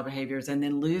lifestyle behaviors and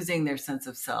then losing their sense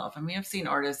of self. I mean, I've seen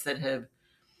artists that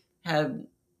are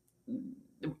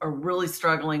really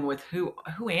struggling with who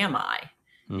am I?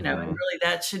 And really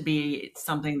that should be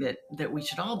something that we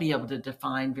should all be able to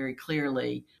define very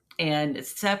clearly and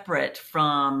separate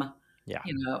from,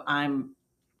 I'm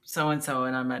so-and-so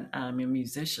and I'm a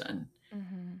musician,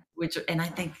 and I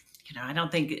think, I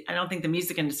don't think the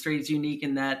music industry is unique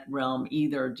in that realm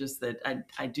either. Just that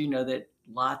I do know that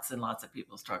lots and lots of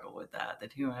people struggle with that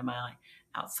who am I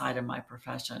outside of my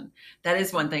profession. That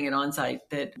is one thing at Onsite,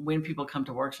 that when people come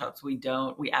to workshops, we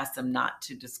ask them not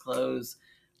to disclose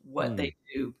what they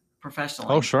do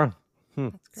professionally. Oh, sure.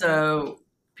 So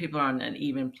people are on an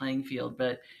even playing field.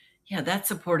 But yeah, that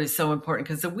support is so important,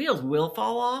 because the wheels will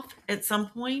fall off at some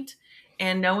point,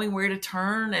 and knowing where to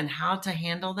turn and how to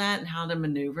handle that and how to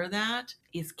maneuver that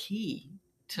is key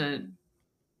to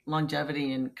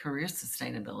longevity and career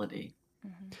sustainability.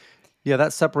 Yeah,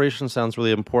 that separation sounds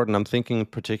really important. I'm thinking in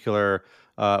particular,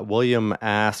 William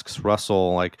asks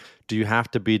Russell, like, do you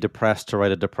have to be depressed to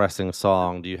write a depressing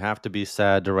song? Do you have to be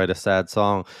sad to write a sad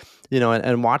song?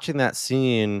 And watching that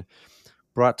scene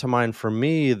brought to mind for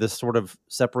me this sort of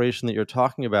separation that you're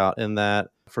talking about, in that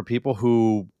for people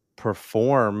who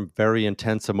perform very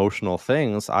intense emotional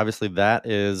things, obviously that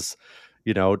is,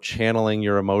 channeling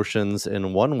your emotions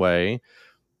in one way.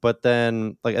 But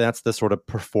then, like, that's the sort of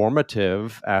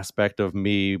performative aspect of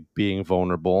me being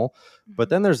vulnerable. But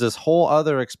then there's this whole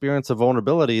other experience of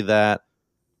vulnerability that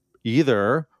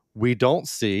either we don't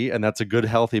see, and that's a good,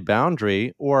 healthy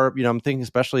boundary, or, I'm thinking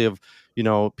especially of,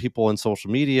 people in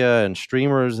social media and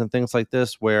streamers and things like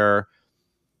this, where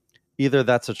either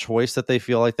that's a choice that they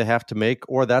feel like they have to make,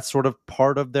 or that's sort of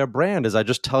part of their brand, is I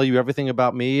just tell you everything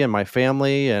about me and my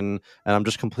family, and I'm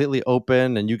just completely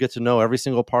open, and you get to know every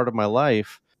single part of my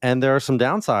life. And there are some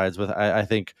downsides with, I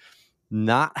think,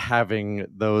 not having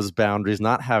those boundaries,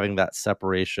 not having that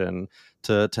separation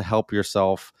to help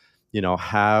yourself,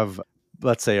 have,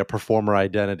 let's say, a performer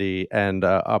identity and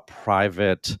a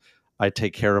private, I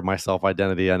take care of myself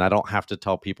identity, and I don't have to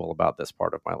tell people about this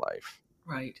part of my life.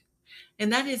 Right.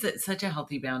 And that is such a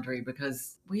healthy boundary,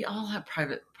 because we all have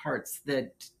private parts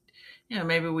that,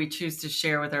 maybe we choose to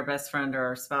share with our best friend or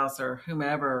our spouse or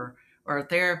whomever, or a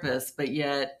therapist, but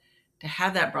yet to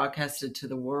have that broadcasted to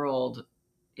the world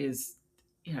is,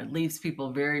 leaves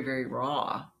people very, very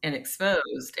raw and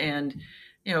exposed. And,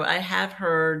 I have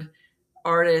heard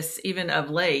artists, even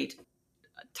of late,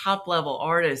 top level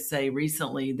artists, say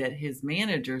recently that his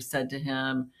manager said to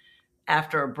him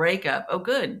after a breakup, "Oh,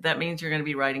 good, that means you're going to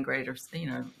be writing greater,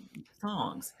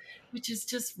 songs," which is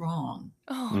just wrong.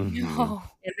 Oh, no.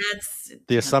 And that's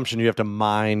the assumption you have to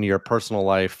mine your personal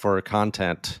life for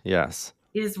content. Yes.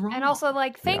 Is wrong. And also,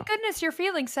 like, thank goodness you're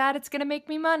feeling sad. It's going to make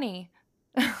me money.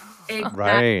 Exactly.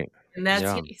 Right. And that's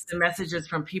the messages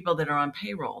from people that are on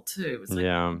payroll too. It's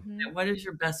like, what is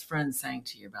your best friend saying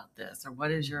to you about this? Or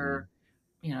what is your,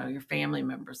 your family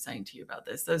member saying to you about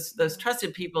this? Those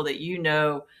trusted people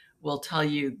that will tell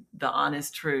you the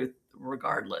honest truth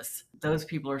regardless. Those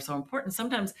people are so important.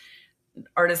 Sometimes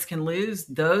artists can lose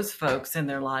those folks in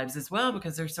their lives as well,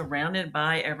 because they're surrounded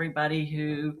by everybody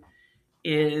who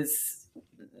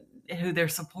they're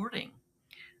supporting.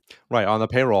 Right. On the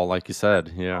payroll, like you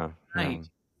said. Yeah. Right.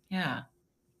 Yeah.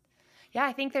 Yeah,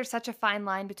 I think there's such a fine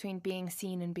line between being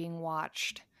seen and being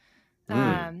watched.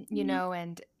 And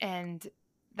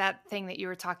that thing that you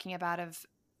were talking about of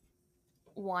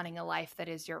wanting a life that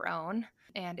is your own.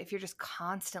 And if you're just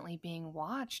constantly being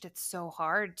watched, it's so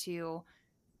hard to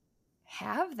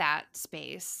have that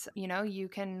space. You know, you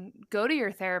can go to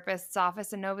your therapist's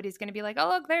office and nobody's going to be like, oh,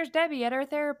 look, there's Debbie at her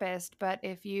therapist. But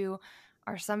if you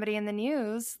are somebody in the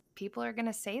news, people are going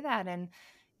to say that, and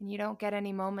you don't get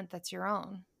any moment that's your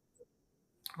own.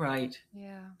 Right.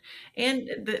 Yeah.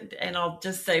 And I'll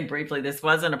just say briefly, this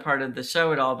wasn't a part of the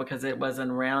show at all because it wasn't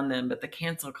around them, but the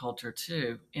cancel culture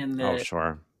too. Oh,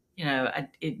 sure. You know,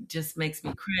 it just makes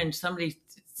me cringe. Somebody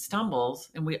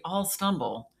stumbles, and we all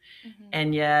stumble,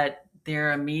 and yet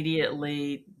they're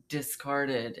immediately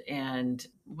discarded. And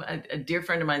a dear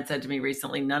friend of mine said to me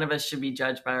recently, none of us should be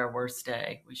judged by our worst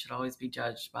day. We should always be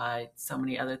judged by so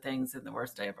many other things in the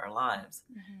worst day of our lives.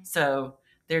 So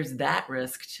there's that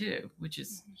risk too, which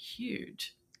is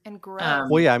huge. And growth.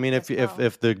 Well, yeah, I mean, if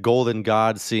the Golden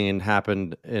God scene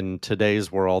happened in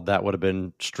today's world, that would have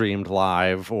been streamed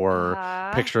live or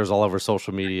pictures all over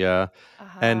social media,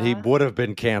 and he would have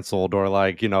been canceled, or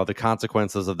like, you know, the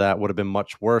consequences of that would have been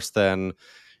much worse than,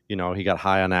 you know, he got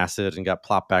high on acid and got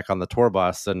plopped back on the tour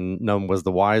bus and no one was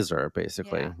the wiser,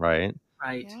 basically, right?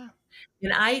 Right. Yeah.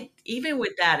 And I, even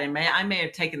with that, and I may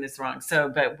have taken this wrong. So,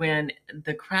 but when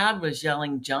the crowd was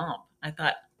yelling jump, I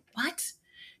thought, what?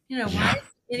 You know, why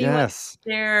is anyone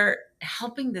they're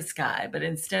helping this guy, but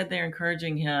instead they're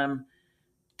encouraging him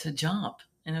to jump.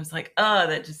 And I was like, oh,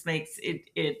 that just makes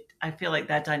it, I feel like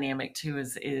that dynamic too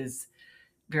is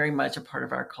very much a part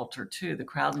of our culture too, the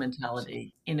crowd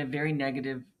mentality in a very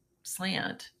negative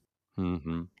slant.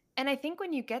 And I think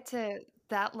when you get to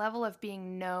that level of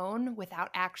being known without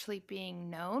actually being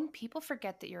known, people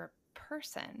forget that you're a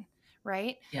person,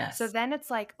 right? Yes. So then it's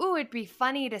like, ooh, it'd be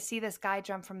funny to see this guy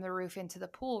jump from the roof into the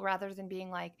pool, rather than being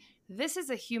like, this is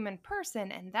a human person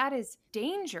and that is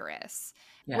dangerous,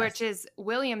 which is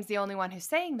William's the only one who's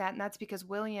saying that. And that's because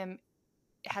William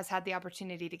has had the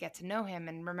opportunity to get to know him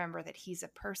and remember that he's a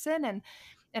person.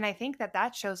 And I think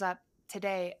that shows up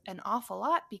today an awful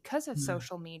lot because of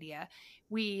social media.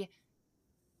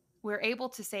 We're able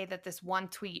to say that this one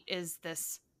tweet is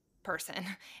this person,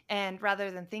 and rather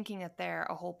than thinking that they're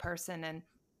a whole person. And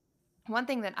one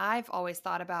thing that I've always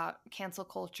thought about cancel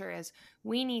culture is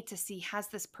we need to see, has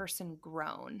this person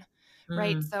grown,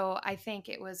 right? So I think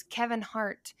it was Kevin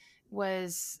Hart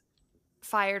was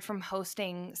fired from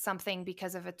hosting something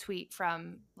because of a tweet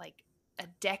from like a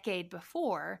decade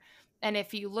before. And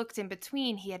if you looked in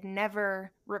between, he had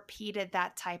never repeated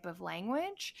that type of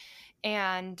language,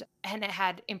 and it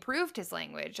had improved his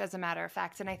language, as a matter of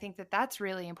fact. And I think that that's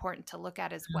really important to look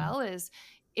at as well, is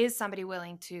somebody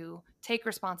willing to take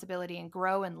responsibility and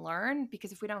grow and learn?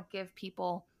 Because if we don't give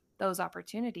people those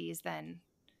opportunities, then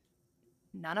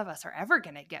none of us are ever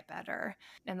going to get better,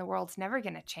 and the world's never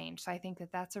going to change. So I think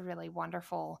that that's a really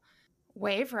wonderful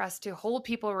way for us to hold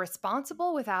people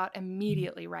responsible without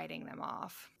immediately writing them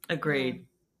off. Agreed.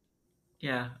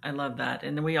 Yeah, I love that.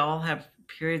 And we all have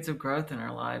periods of growth in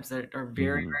our lives that are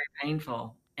very, very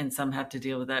painful. And some have to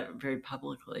deal with that very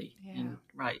publicly. And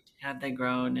have they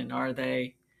grown, and are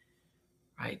they,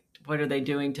 what are they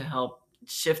doing to help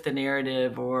shift the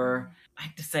narrative? Or I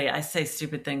have to say, I say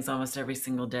stupid things almost every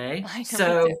single day.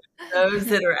 So those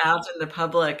that are out in the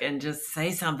public and just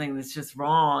say something that's just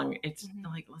wrong, it's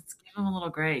like, let's give them a little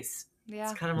grace. Yeah.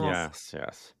 Let's cut them a little.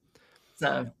 Yes.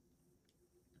 So.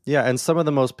 Yeah, and some of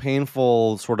the most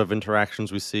painful sort of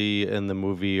interactions we see in the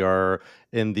movie are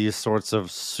in these sorts of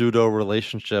pseudo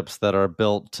relationships that are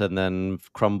built and then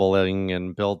crumbling,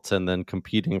 and built and then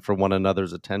competing for one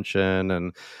another's attention.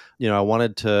 And, you know, I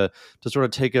wanted to sort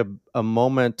of take a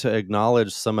moment to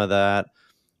acknowledge some of that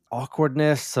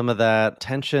awkwardness, some of that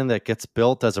tension that gets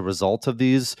built as a result of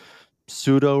these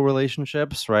pseudo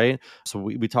relationships, right? So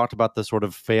we talked about the sort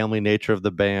of family nature of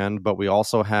the band, but we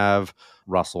also have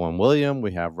Russell and William,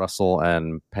 we have Russell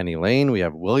and Penny Lane, we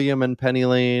have William and Penny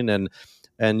Lane, and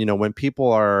you know, when people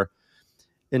are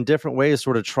in different ways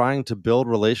sort of trying to build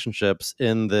relationships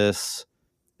in this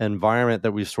environment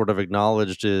that we've sort of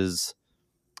acknowledged is,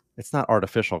 it's not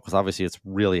artificial, because obviously it's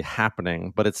really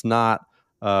happening, but it's not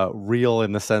real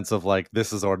in the sense of like,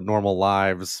 this is our normal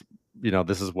lives, you know,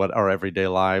 this is what our everyday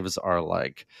lives are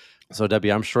like. So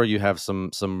Debbie, I'm sure you have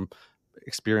some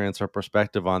experience or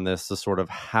perspective on this, to sort of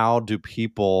how do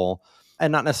people,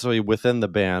 and not necessarily within the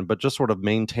band, but just sort of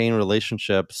maintain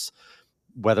relationships,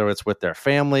 whether it's with their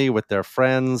family, with their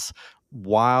friends,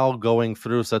 while going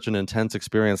through such an intense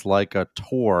experience like a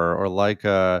tour, or like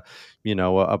a, you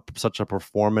know, such a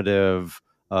performative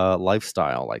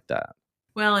lifestyle like that.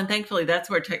 Well, and thankfully that's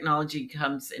where technology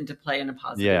comes into play in a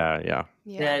positive way. Yeah.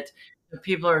 That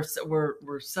people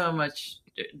we're so much,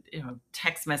 you know,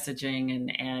 text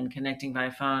messaging and connecting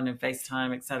via phone and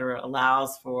FaceTime, et cetera,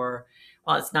 allows for,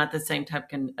 while it's not the same type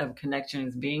of connection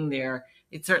as being there,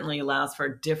 it certainly allows for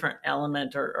a different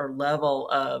element or level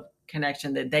of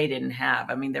connection that they didn't have.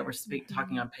 I mean, they were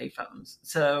talking on payphones.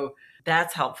 So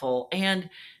that's helpful. And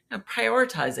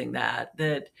prioritizing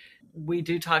that we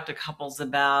do talk to couples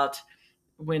about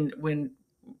when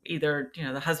either,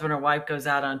 the husband or wife goes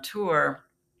out on tour,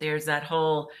 there's that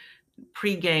whole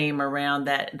pregame around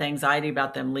that, the anxiety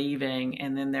about them leaving,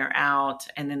 and then they're out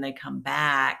and then they come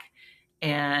back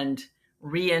and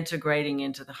reintegrating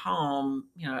into the home,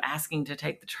 asking to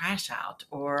take the trash out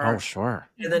or sure,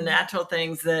 the natural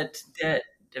things that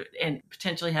and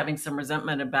potentially having some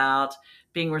resentment about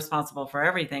being responsible for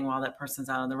everything while that person's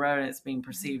out on the road and it's being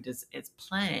perceived as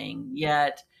playing.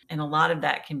 Yet, and a lot of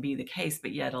that can be the case,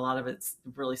 but yet a lot of it's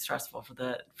really stressful for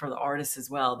the artist as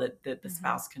well, that the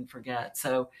spouse can forget.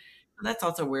 So that's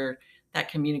also where that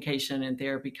communication and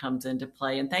therapy comes into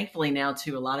play. And thankfully now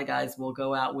too, a lot of guys will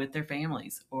go out with their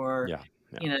families or,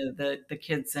 the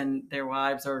kids and their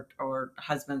wives or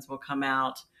husbands will come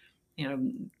out,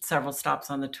 several stops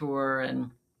on the tour,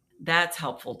 and that's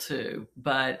helpful too.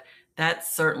 But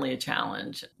that's certainly a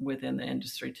challenge within the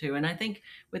industry too. And I think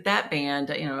with that band,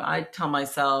 I tell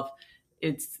myself,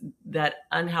 it's that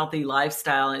unhealthy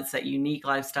lifestyle. It's that unique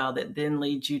lifestyle that then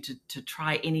leads you to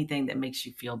try anything that makes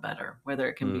you feel better, whether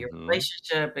it can be a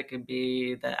relationship, it could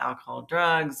be the alcohol,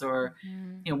 drugs, or,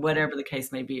 whatever the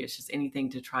case may be. It's just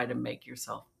anything to try to make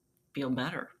yourself feel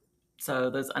better. So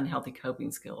those unhealthy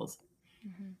coping skills.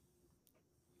 Mm-hmm.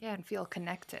 Yeah. And feel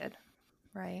connected.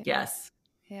 Right. Yes.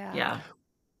 Yeah. Yeah.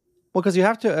 Well, because you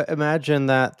have to imagine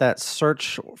that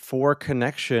search for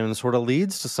connection sort of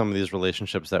leads to some of these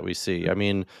relationships that we see. I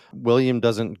mean, William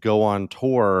doesn't go on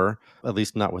tour, at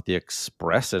least not with the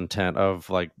express intent of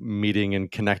like meeting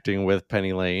and connecting with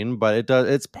Penny Lane, but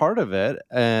it's part of it.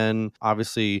 And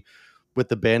obviously, with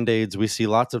the Band-Aids, we see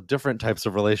lots of different types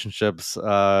of relationships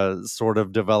sort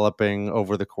of developing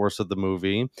over the course of the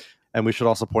movie. And we should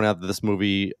also point out that this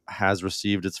movie has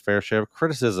received its fair share of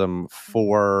criticism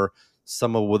for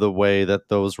some of the way that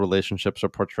those relationships are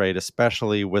portrayed,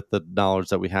 especially with the knowledge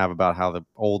that we have about how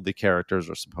old the characters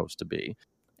are supposed to be.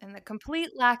 And the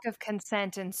complete lack of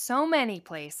consent in so many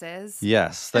places.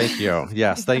 Yes, thank you.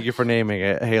 Yes, thank you for naming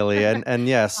it, Haley. And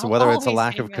yes, whether it's a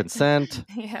lack of consent,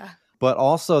 but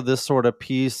also this sort of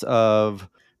piece of,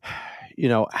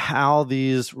 how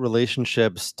these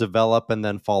relationships develop and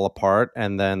then fall apart,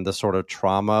 and then the sort of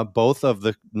trauma, both of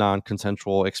the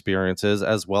non-consensual experiences,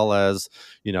 as well as,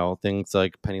 things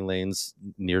like Penny Lane's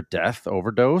near-death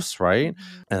overdose, right?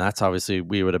 Mm-hmm. And that's obviously,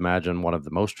 we would imagine, one of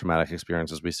the most traumatic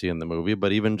experiences we see in the movie,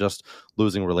 but even just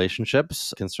losing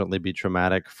relationships can certainly be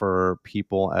traumatic for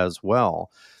people as well.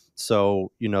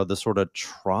 So, the sort of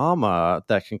trauma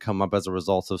that can come up as a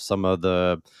result of some of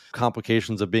the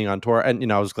complications of being on tour.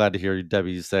 And, I was glad to hear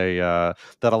Debbie say that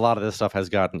a lot of this stuff has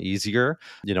gotten easier.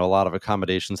 A lot of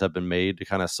accommodations have been made to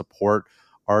kind of support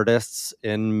artists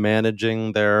in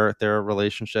managing their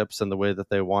relationships, and the way that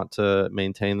they want to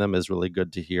maintain them is really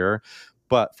good to hear.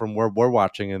 But from where we're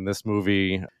watching in this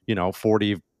movie,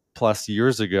 40 plus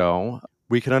years ago,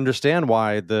 we can understand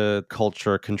why the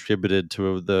culture contributed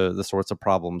to the sorts of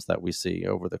problems that we see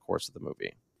over the course of the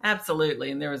movie.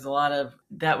 Absolutely. And there was a lot of,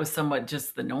 that was somewhat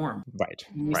just the norm. Right.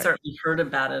 We certainly heard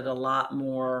about it a lot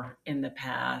more in the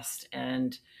past.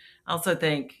 And I also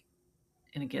think,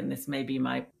 and again, this may be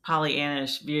my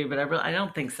Pollyannish view, but I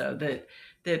don't think so,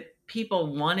 that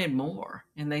people wanted more.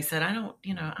 And they said, I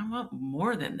want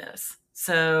more than this.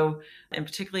 So, and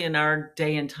particularly in our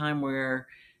day and time where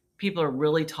people are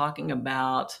really talking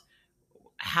about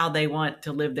how they want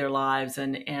to live their lives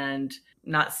and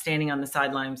not standing on the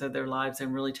sidelines of their lives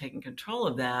and really taking control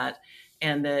of that.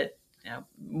 And that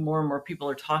more and more people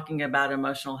are talking about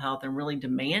emotional health and really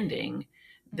demanding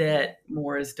that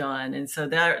more is done. And so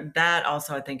that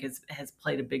also, I think, has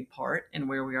played a big part in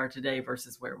where we are today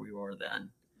versus where we were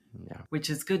then, which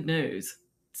is good news.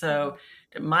 So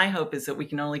my hope is that we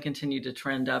can only continue to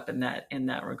trend up in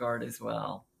that regard as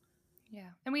well. Yeah.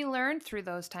 And we learned through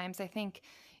those times. I think,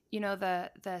 the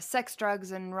sex,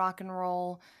 drugs, and rock and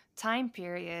roll time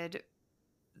period,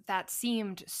 that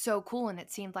seemed so cool. And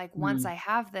it seemed like once I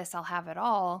have this, I'll have it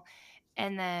all.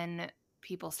 And then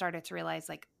people started to realize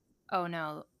like, oh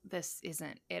no, this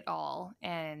isn't it all.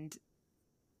 And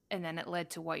then it led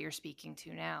to what you're speaking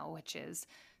to now, which is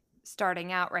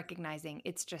starting out recognizing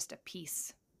it's just a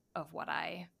piece of what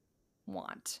I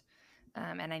want.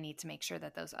 And I need to make sure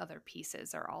that those other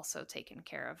pieces are also taken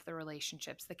care of, the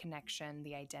relationships, the connection,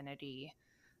 the identity,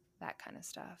 that kind of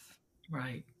stuff.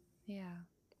 Right. Yeah.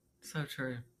 So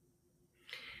true.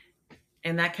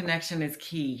 And that connection is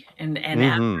key. And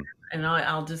after, and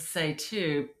I'll just say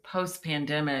too,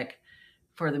 post-pandemic,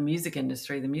 for the music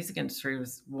industry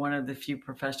was one of the few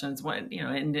professions,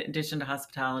 in addition to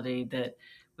hospitality, that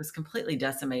was completely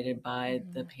decimated by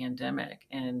the pandemic.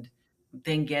 And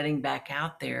then getting back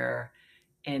out there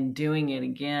and doing it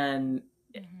again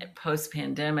post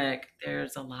pandemic,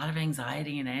 there's a lot of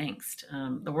anxiety and angst.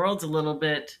 The world's a little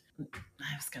bit,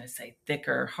 I was going to say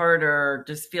thicker, harder,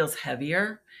 just feels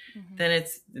heavier than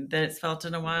it's felt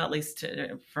in a while, at least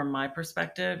from my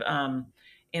perspective.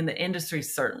 And the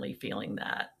industry's certainly feeling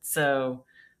that. So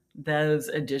those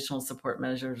additional support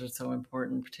measures are so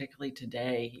important, particularly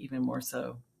today, even more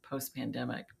so post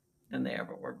pandemic than they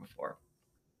ever were before.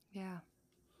 Yeah.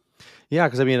 Yeah,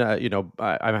 because I mean,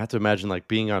 I have to imagine like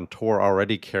being on tour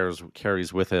already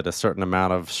carries with it a certain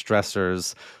amount of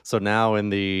stressors. So now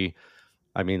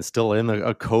still in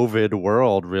a COVID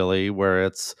world, really, where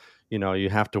it's, you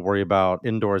have to worry about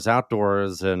indoors,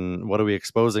 outdoors, and what are we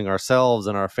exposing ourselves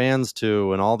and our fans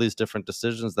to, and all these different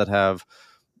decisions that have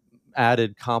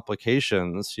added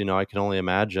complications. I can only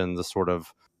imagine the sort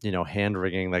of hand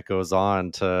wringing that goes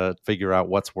on to figure out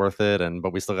what's worth it,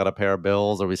 but we still got to pay our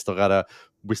bills, or we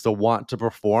still want to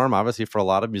perform. Obviously, for a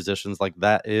lot of musicians, like,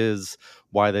 that is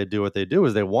why they do what they do,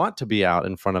 is they want to be out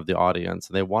in front of the audience,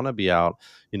 and they want to be out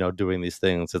doing these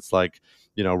things. It's like,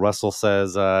 Russell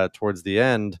says towards the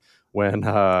end, when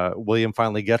William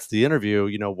finally gets the interview,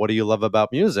 what do you love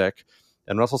about music?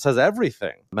 And Russell says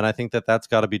everything. And I think that that's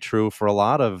got to be true for a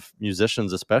lot of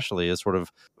musicians, especially, is sort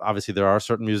of, obviously there are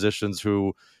certain musicians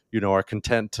who, are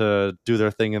content to do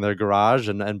their thing in their garage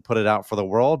and put it out for the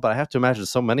world. But I have to imagine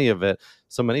so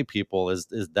many people is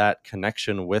that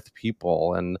connection with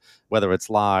people, and whether it's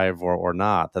live or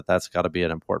not, that's got to be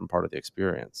an important part of the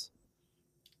experience.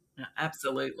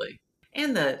 Absolutely.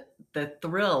 And the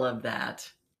thrill of that.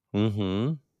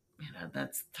 Mm-hmm.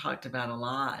 That's talked about a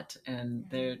lot, and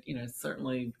there,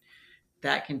 certainly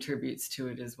that contributes to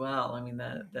it as well. I mean,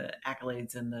 the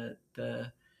accolades and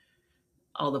the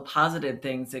all the positive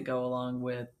things that go along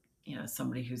with,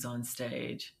 somebody who's on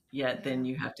stage, yet then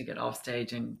you have to get off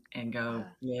stage and go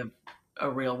live a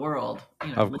real world,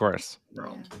 of course.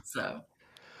 World. So.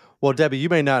 Well, Debbie, you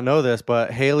may not know this,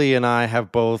 but Haley and I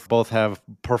have both have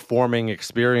performing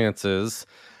experiences.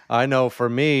 I know for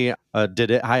me,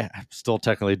 I still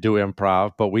technically do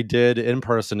improv, but we did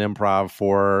in-person improv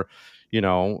for,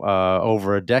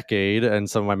 over a decade. And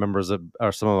some of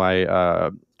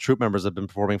my troupe members have been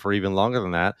performing for even longer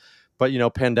than that. But,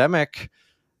 pandemic,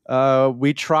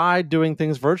 we tried doing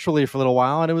things virtually for a little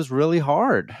while, and it was really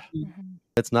hard. Mm-hmm.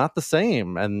 It's not the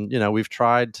same. And, we've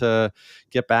tried to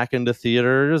get back into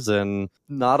theaters, and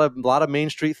not a lot of Main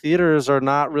Street theaters are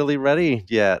not really ready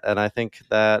yet. And I think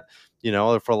that,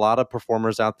 for a lot of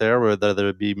performers out there, whether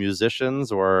it be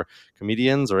musicians or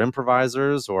comedians or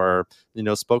improvisers or,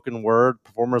 spoken word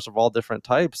performers of all different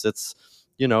types, it's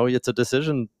a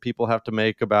decision people have to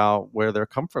make about where their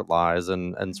comfort lies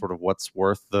and sort of what's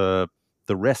worth the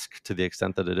risk, to the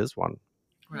extent that it is one.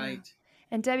 Right.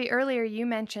 And Debbie, earlier you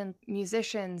mentioned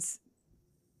musicians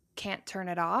can't turn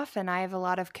it off. And I have a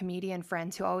lot of comedian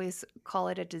friends who always call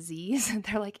it a disease.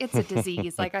 They're like, it's a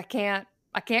disease. Like, I can't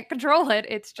control it.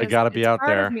 It's just, I gotta be out part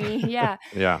there. Of me. Yeah.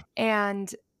 Yeah.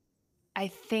 And I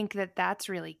think that that's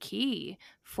really key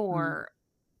for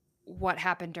what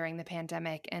happened during the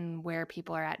pandemic and where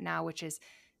people are at now, which is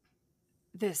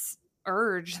this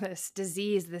urge, this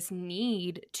disease, this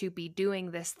need to be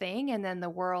doing this thing. And then the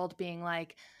world being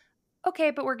like,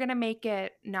 okay, but we're going to make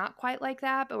it not quite like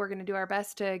that, but we're going to do our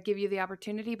best to give you the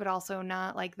opportunity, but also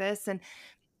not like this.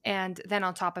 And then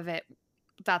on top of it,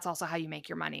 that's also how you make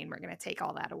your money. And we're going to take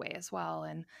all that away as well.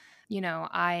 And,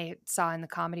 I saw in the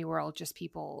comedy world just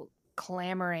people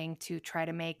clamoring to try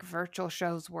to make virtual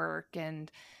shows work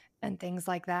and things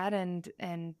like that.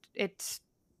 And it's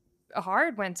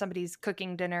hard when somebody's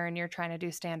cooking dinner and you're trying to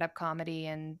do stand-up comedy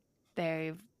and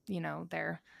their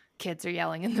kids are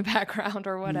yelling in the background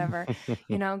or whatever,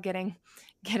 getting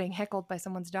heckled by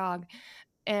someone's dog.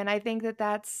 And I think that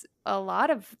that's a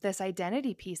lot of this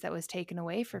identity piece that was taken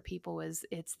away for people.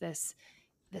 It's this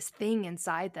thing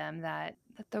inside them that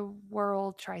the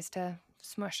world tries to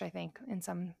smush, I think, in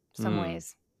some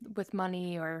ways, with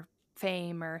money or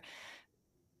fame or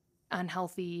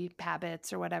unhealthy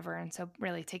habits or whatever. And so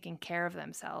really taking care of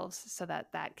themselves so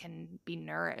that can be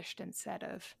nourished instead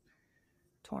of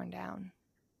torn down.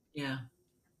 Yeah.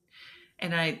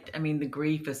 And I mean, the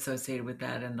grief associated with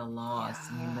that and the loss.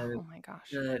 Yeah. I mean, oh my gosh.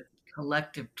 The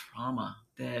collective trauma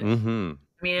that, mm-hmm.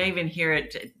 I mean, I even hear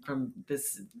it from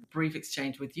this brief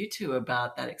exchange with you two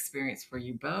about that experience for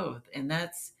you both. And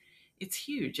it's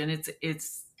huge. And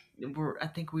I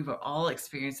think we've all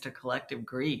experienced a collective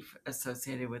grief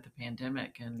associated with the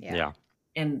pandemic. And yeah.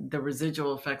 And the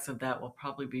residual effects of that will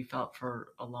probably be felt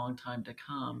for a long time to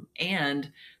come. And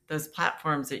those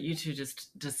platforms that you two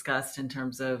just discussed in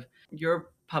terms of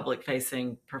your public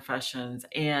facing professions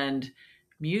and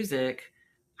music,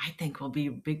 I think will be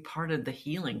a big part of the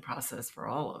healing process for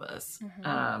all of us.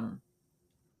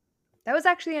 That was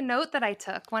actually a note that I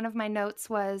took. One of my notes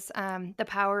was the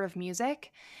power of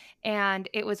music. And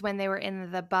it was when they were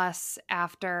in the bus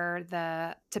after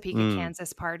the Topeka,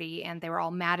 Kansas party, and they were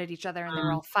all mad at each other and they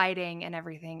were all fighting and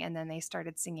everything. And then they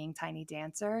started singing Tiny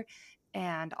Dancer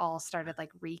and all started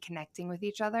like reconnecting with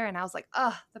each other. And I was like,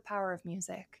 oh, the power of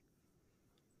music.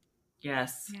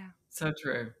 Yes. Yeah. So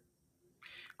true.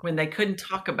 When they couldn't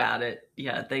talk about it,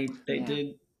 they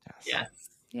did. Yes.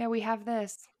 Yeah, we have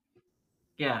this.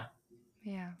 Yeah.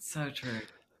 Yeah. So true.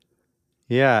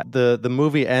 Yeah, the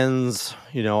movie ends,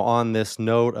 on this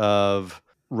note of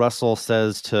Russell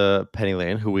says to Penny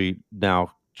Lane, who we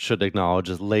now should acknowledge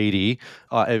as Lady,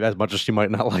 as much as she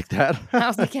might not like that. I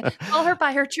was like, call her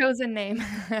by her chosen name.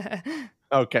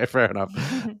 Okay, fair enough.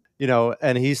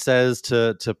 And he says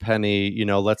to Penny,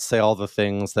 let's say all the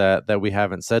things that we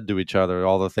haven't said to each other,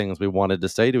 all the things we wanted to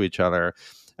say to each other.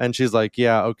 And she's like,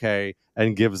 yeah, okay,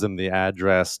 and gives him the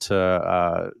address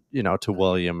to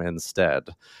William instead.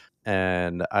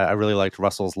 And I really liked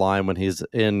Russell's line when he's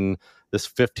in this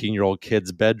 15-year-old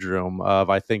kid's bedroom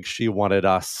of, I think she wanted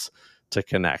us to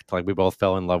connect. Like we both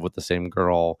fell in love with the same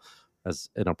girl, as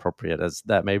inappropriate as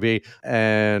that may be.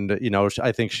 And,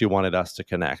 I think she wanted us to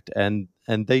connect. And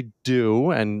they do.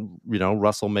 And,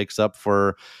 Russell makes up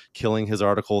for killing his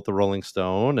article at the Rolling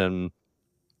Stone. And,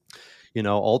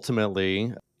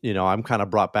 ultimately, I'm kind of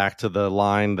brought back to the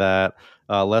line that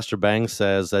Lester Bangs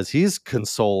says as he's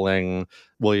consoling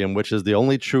William, which is the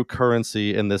only true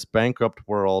currency in this bankrupt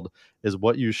world is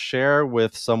what you share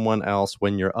with someone else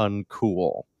when you're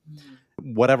uncool.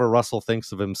 Whatever Russell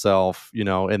thinks of himself,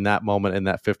 in that moment, in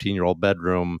that 15-year-old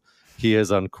bedroom, he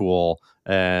is uncool,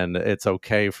 and it's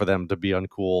okay for them to be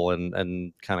uncool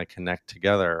and kind of connect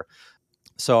together.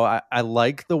 So I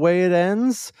like the way it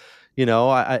ends.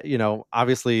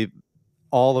 Obviously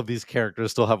all of these characters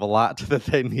still have a lot that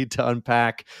they need to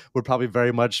unpack, would probably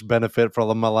very much benefit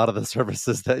from a lot of the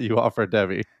services that you offer,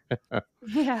 Debbie.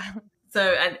 Yeah.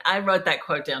 So I wrote that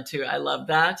quote down too. I love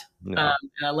that. Yeah.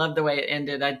 And I love the way it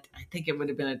ended. I think it would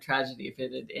have been a tragedy if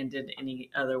it had ended any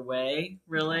other way,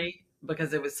 really,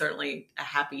 because it was certainly a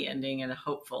happy ending and a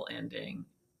hopeful ending.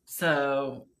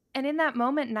 So. And in that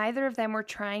moment, neither of them were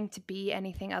trying to be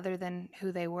anything other than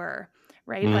who they were.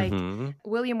 Right? Mm-hmm. Like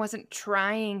William wasn't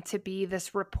trying to be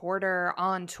this reporter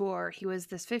on tour. He was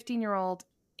this 15-year-old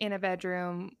in a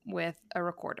bedroom with a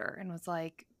recorder and was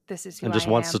like, this is who I am. And just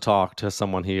wants to talk to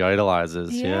someone he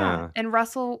idolizes. Yeah. And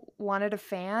Russell wanted a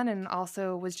fan and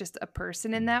also was just a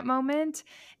person in that moment.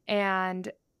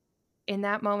 And in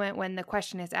that moment when the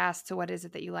question is asked, so what is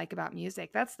it that you like about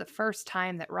music? That's the first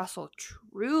time that Russell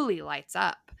truly lights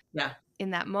up. Yeah. In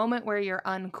that moment where you're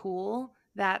uncool,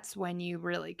 that's when you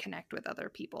really connect with other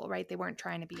people, right? They weren't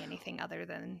trying to be anything other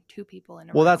than two people in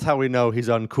a room. Well, that's how we know he's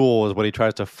uncool, is when he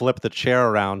tries to flip the chair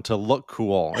around to look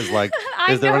cool. Is like,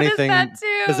 is there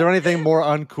anything more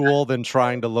uncool than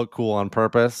trying to look cool on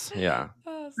purpose? Yeah.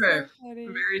 Oh, so true. Funny.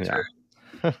 Very true.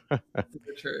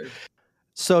 Super true.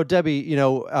 So, Debbie,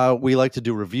 we like to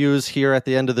do reviews here at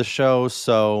the end of the show.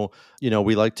 So,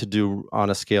 we like to do on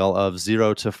a scale of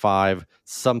 0 to 5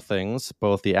 somethings,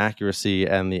 both the accuracy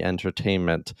and the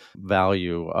entertainment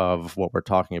value of what we're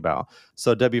talking about.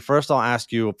 So, Debbie, first I'll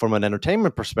ask you from an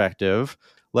entertainment perspective,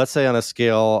 let's say on a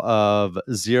scale of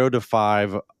 0 to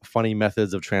 5 funny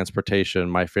methods of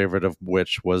transportation, my favorite of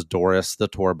which was Doris the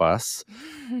tour bus.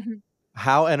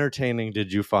 How entertaining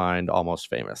did you find Almost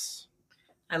Famous?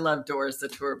 I love Doris the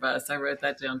tour bus. I wrote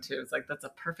that down too. It's like, that's a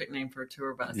perfect name for a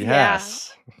tour bus.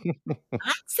 Yes. Yeah.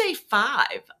 I'd say 5.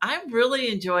 I really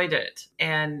enjoyed it.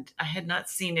 And I had not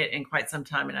seen it in quite some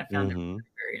time. And I found it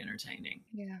very entertaining.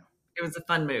 Yeah. It was a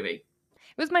fun movie.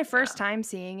 It was my first time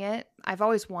seeing it. I've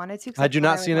always wanted to. Had you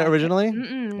not seen it originally?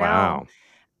 No. Wow.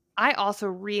 I also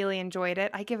really enjoyed it.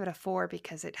 I give it a 4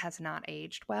 because it has not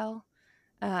aged well.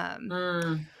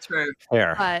 True.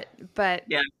 Fair. But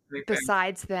yeah,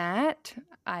 besides that,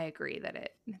 I agree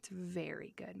that it's a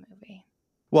very good movie.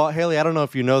 Well, Haley, I don't know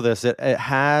if you know this. It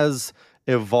has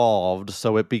evolved.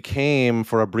 So it became,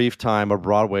 for a brief time, a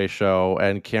Broadway show,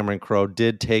 and Cameron Crowe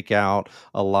did take out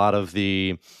a lot of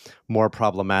the more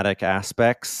problematic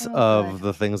aspects of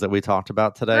the things that we talked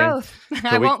about today. Growth.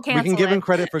 So we can give him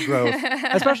credit for growth,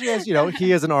 especially as,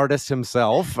 he is an artist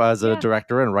himself as a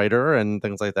director and writer and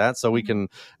things like that. So we can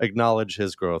acknowledge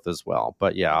his growth as well.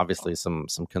 But yeah, obviously some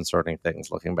concerning things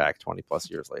looking back 20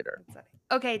 plus years later.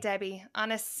 Okay, Debbie,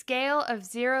 on a scale of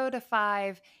 0 to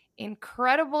 5,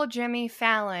 incredible Jimmy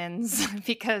Fallon's,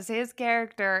 because his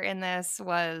character in this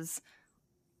was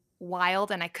wild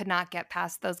and I could not get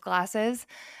past those glasses.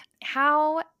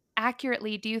 How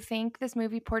accurately do you think this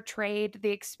movie portrayed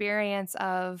the experience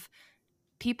of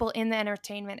people in the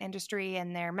entertainment industry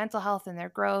and their mental health and their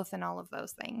growth and all of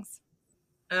those things?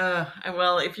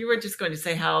 Well, if you were just going to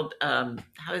say how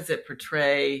does it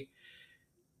portray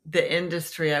the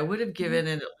industry, I would have given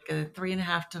it like a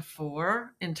 3.5 to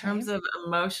 4 in terms of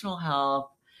emotional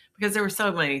health, because there were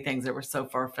so many things that were so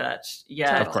far-fetched,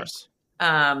 yet, of course,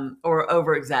 or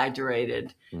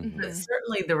over-exaggerated. But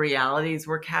certainly the realities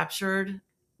were captured.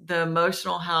 The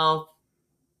emotional health,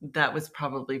 that was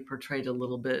probably portrayed a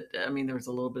little bit. I mean, there was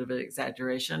a little bit of an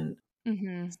exaggeration,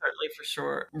 certainly for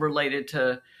sure, related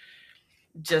to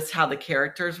just how the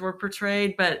characters were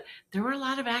portrayed, but there were a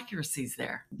lot of accuracies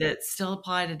there that still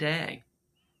apply today.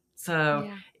 So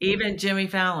even Jimmy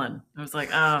Fallon, I was like,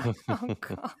 oh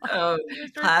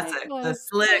classic. The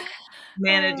slick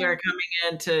manager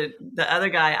coming into, the other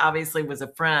guy obviously was a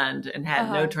friend and had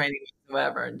no training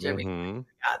whatsoever. And Jimmy,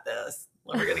 got this.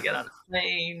 We're going to get on a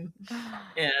plane.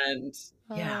 And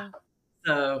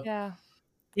so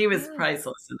he was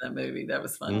priceless in that movie. That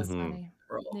was fun. Funny.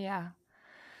 Yeah.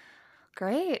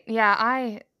 Great. Yeah,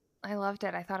 I loved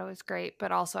it. I thought it was great,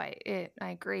 but also I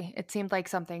agree. It seemed like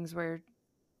some things were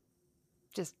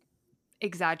just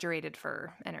exaggerated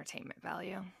for entertainment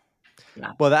value.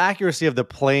 Yeah. Well, the accuracy of the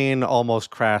plane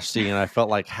almost crash scene, I felt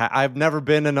like I've never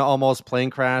been in an almost plane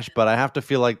crash, but I have to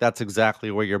feel like that's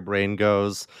exactly where your brain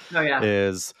goes.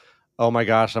 Is, oh my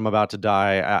gosh, I'm about to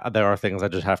die. There are things I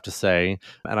just have to say.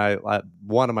 And I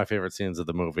one of my favorite scenes of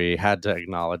the movie, had to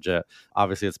acknowledge it.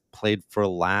 Obviously, it's played for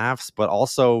laughs, but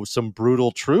also some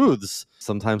brutal truths.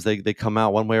 Sometimes they come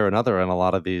out one way or another in a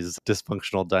lot of these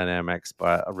dysfunctional dynamics,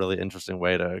 but a really interesting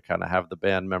way to kind of have the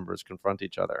band members confront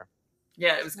each other.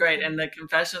 Yeah, it was great. And the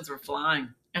confessions were flying.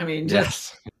 I mean,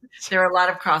 just there were a lot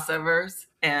of crossovers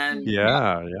and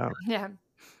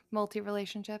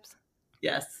multi-relationships.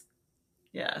 Yes.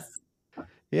 Yes.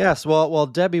 Well,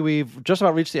 Debbie, we've just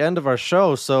about reached the end of our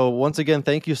show. So once again,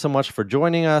 thank you so much for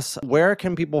joining us. Where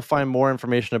can people find more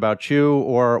information about you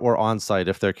or On-Site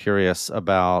if they're curious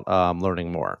about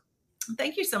learning more?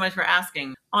 Thank you so much for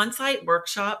asking.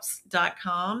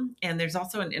 OnSiteWorkshops.com. And there's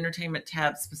also an entertainment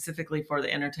tab specifically for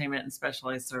the Entertainment and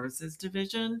Specialized Services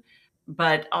Division.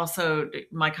 But also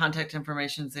my contact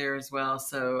information is there as well.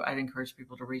 So I'd encourage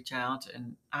people to reach out.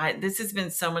 And this has been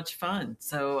so much fun.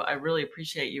 So I really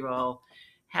appreciate you all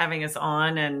having us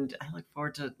on. And I look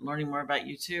forward to learning more about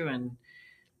you too. And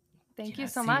thank you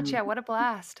so much. Yeah, what a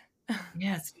blast.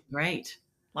 Yes, great.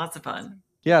 Lots of fun.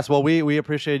 Yes, well, we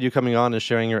appreciate you coming on and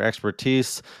sharing your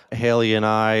expertise. Haley and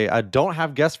I don't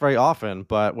have guests very often,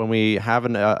 but when we have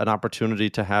an opportunity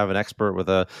to have an expert with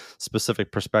a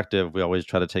specific perspective, we always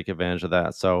try to take advantage of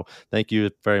that. So thank you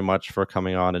very much for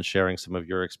coming on and sharing some of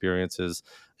your experiences.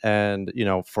 And,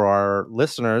 for our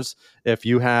listeners, if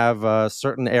you have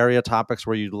certain area topics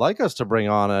where you'd like us to bring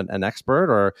on an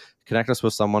expert or connect us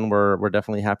with someone, we're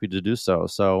definitely happy to do so.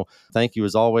 So thank you,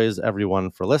 as always, everyone,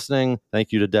 for listening.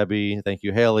 Thank you to Debbie. Thank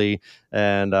you, Haley.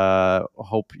 And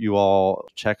hope you all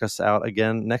check us out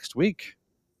again next week.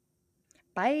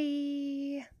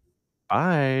 Bye.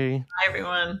 Bye. Bye,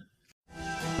 everyone.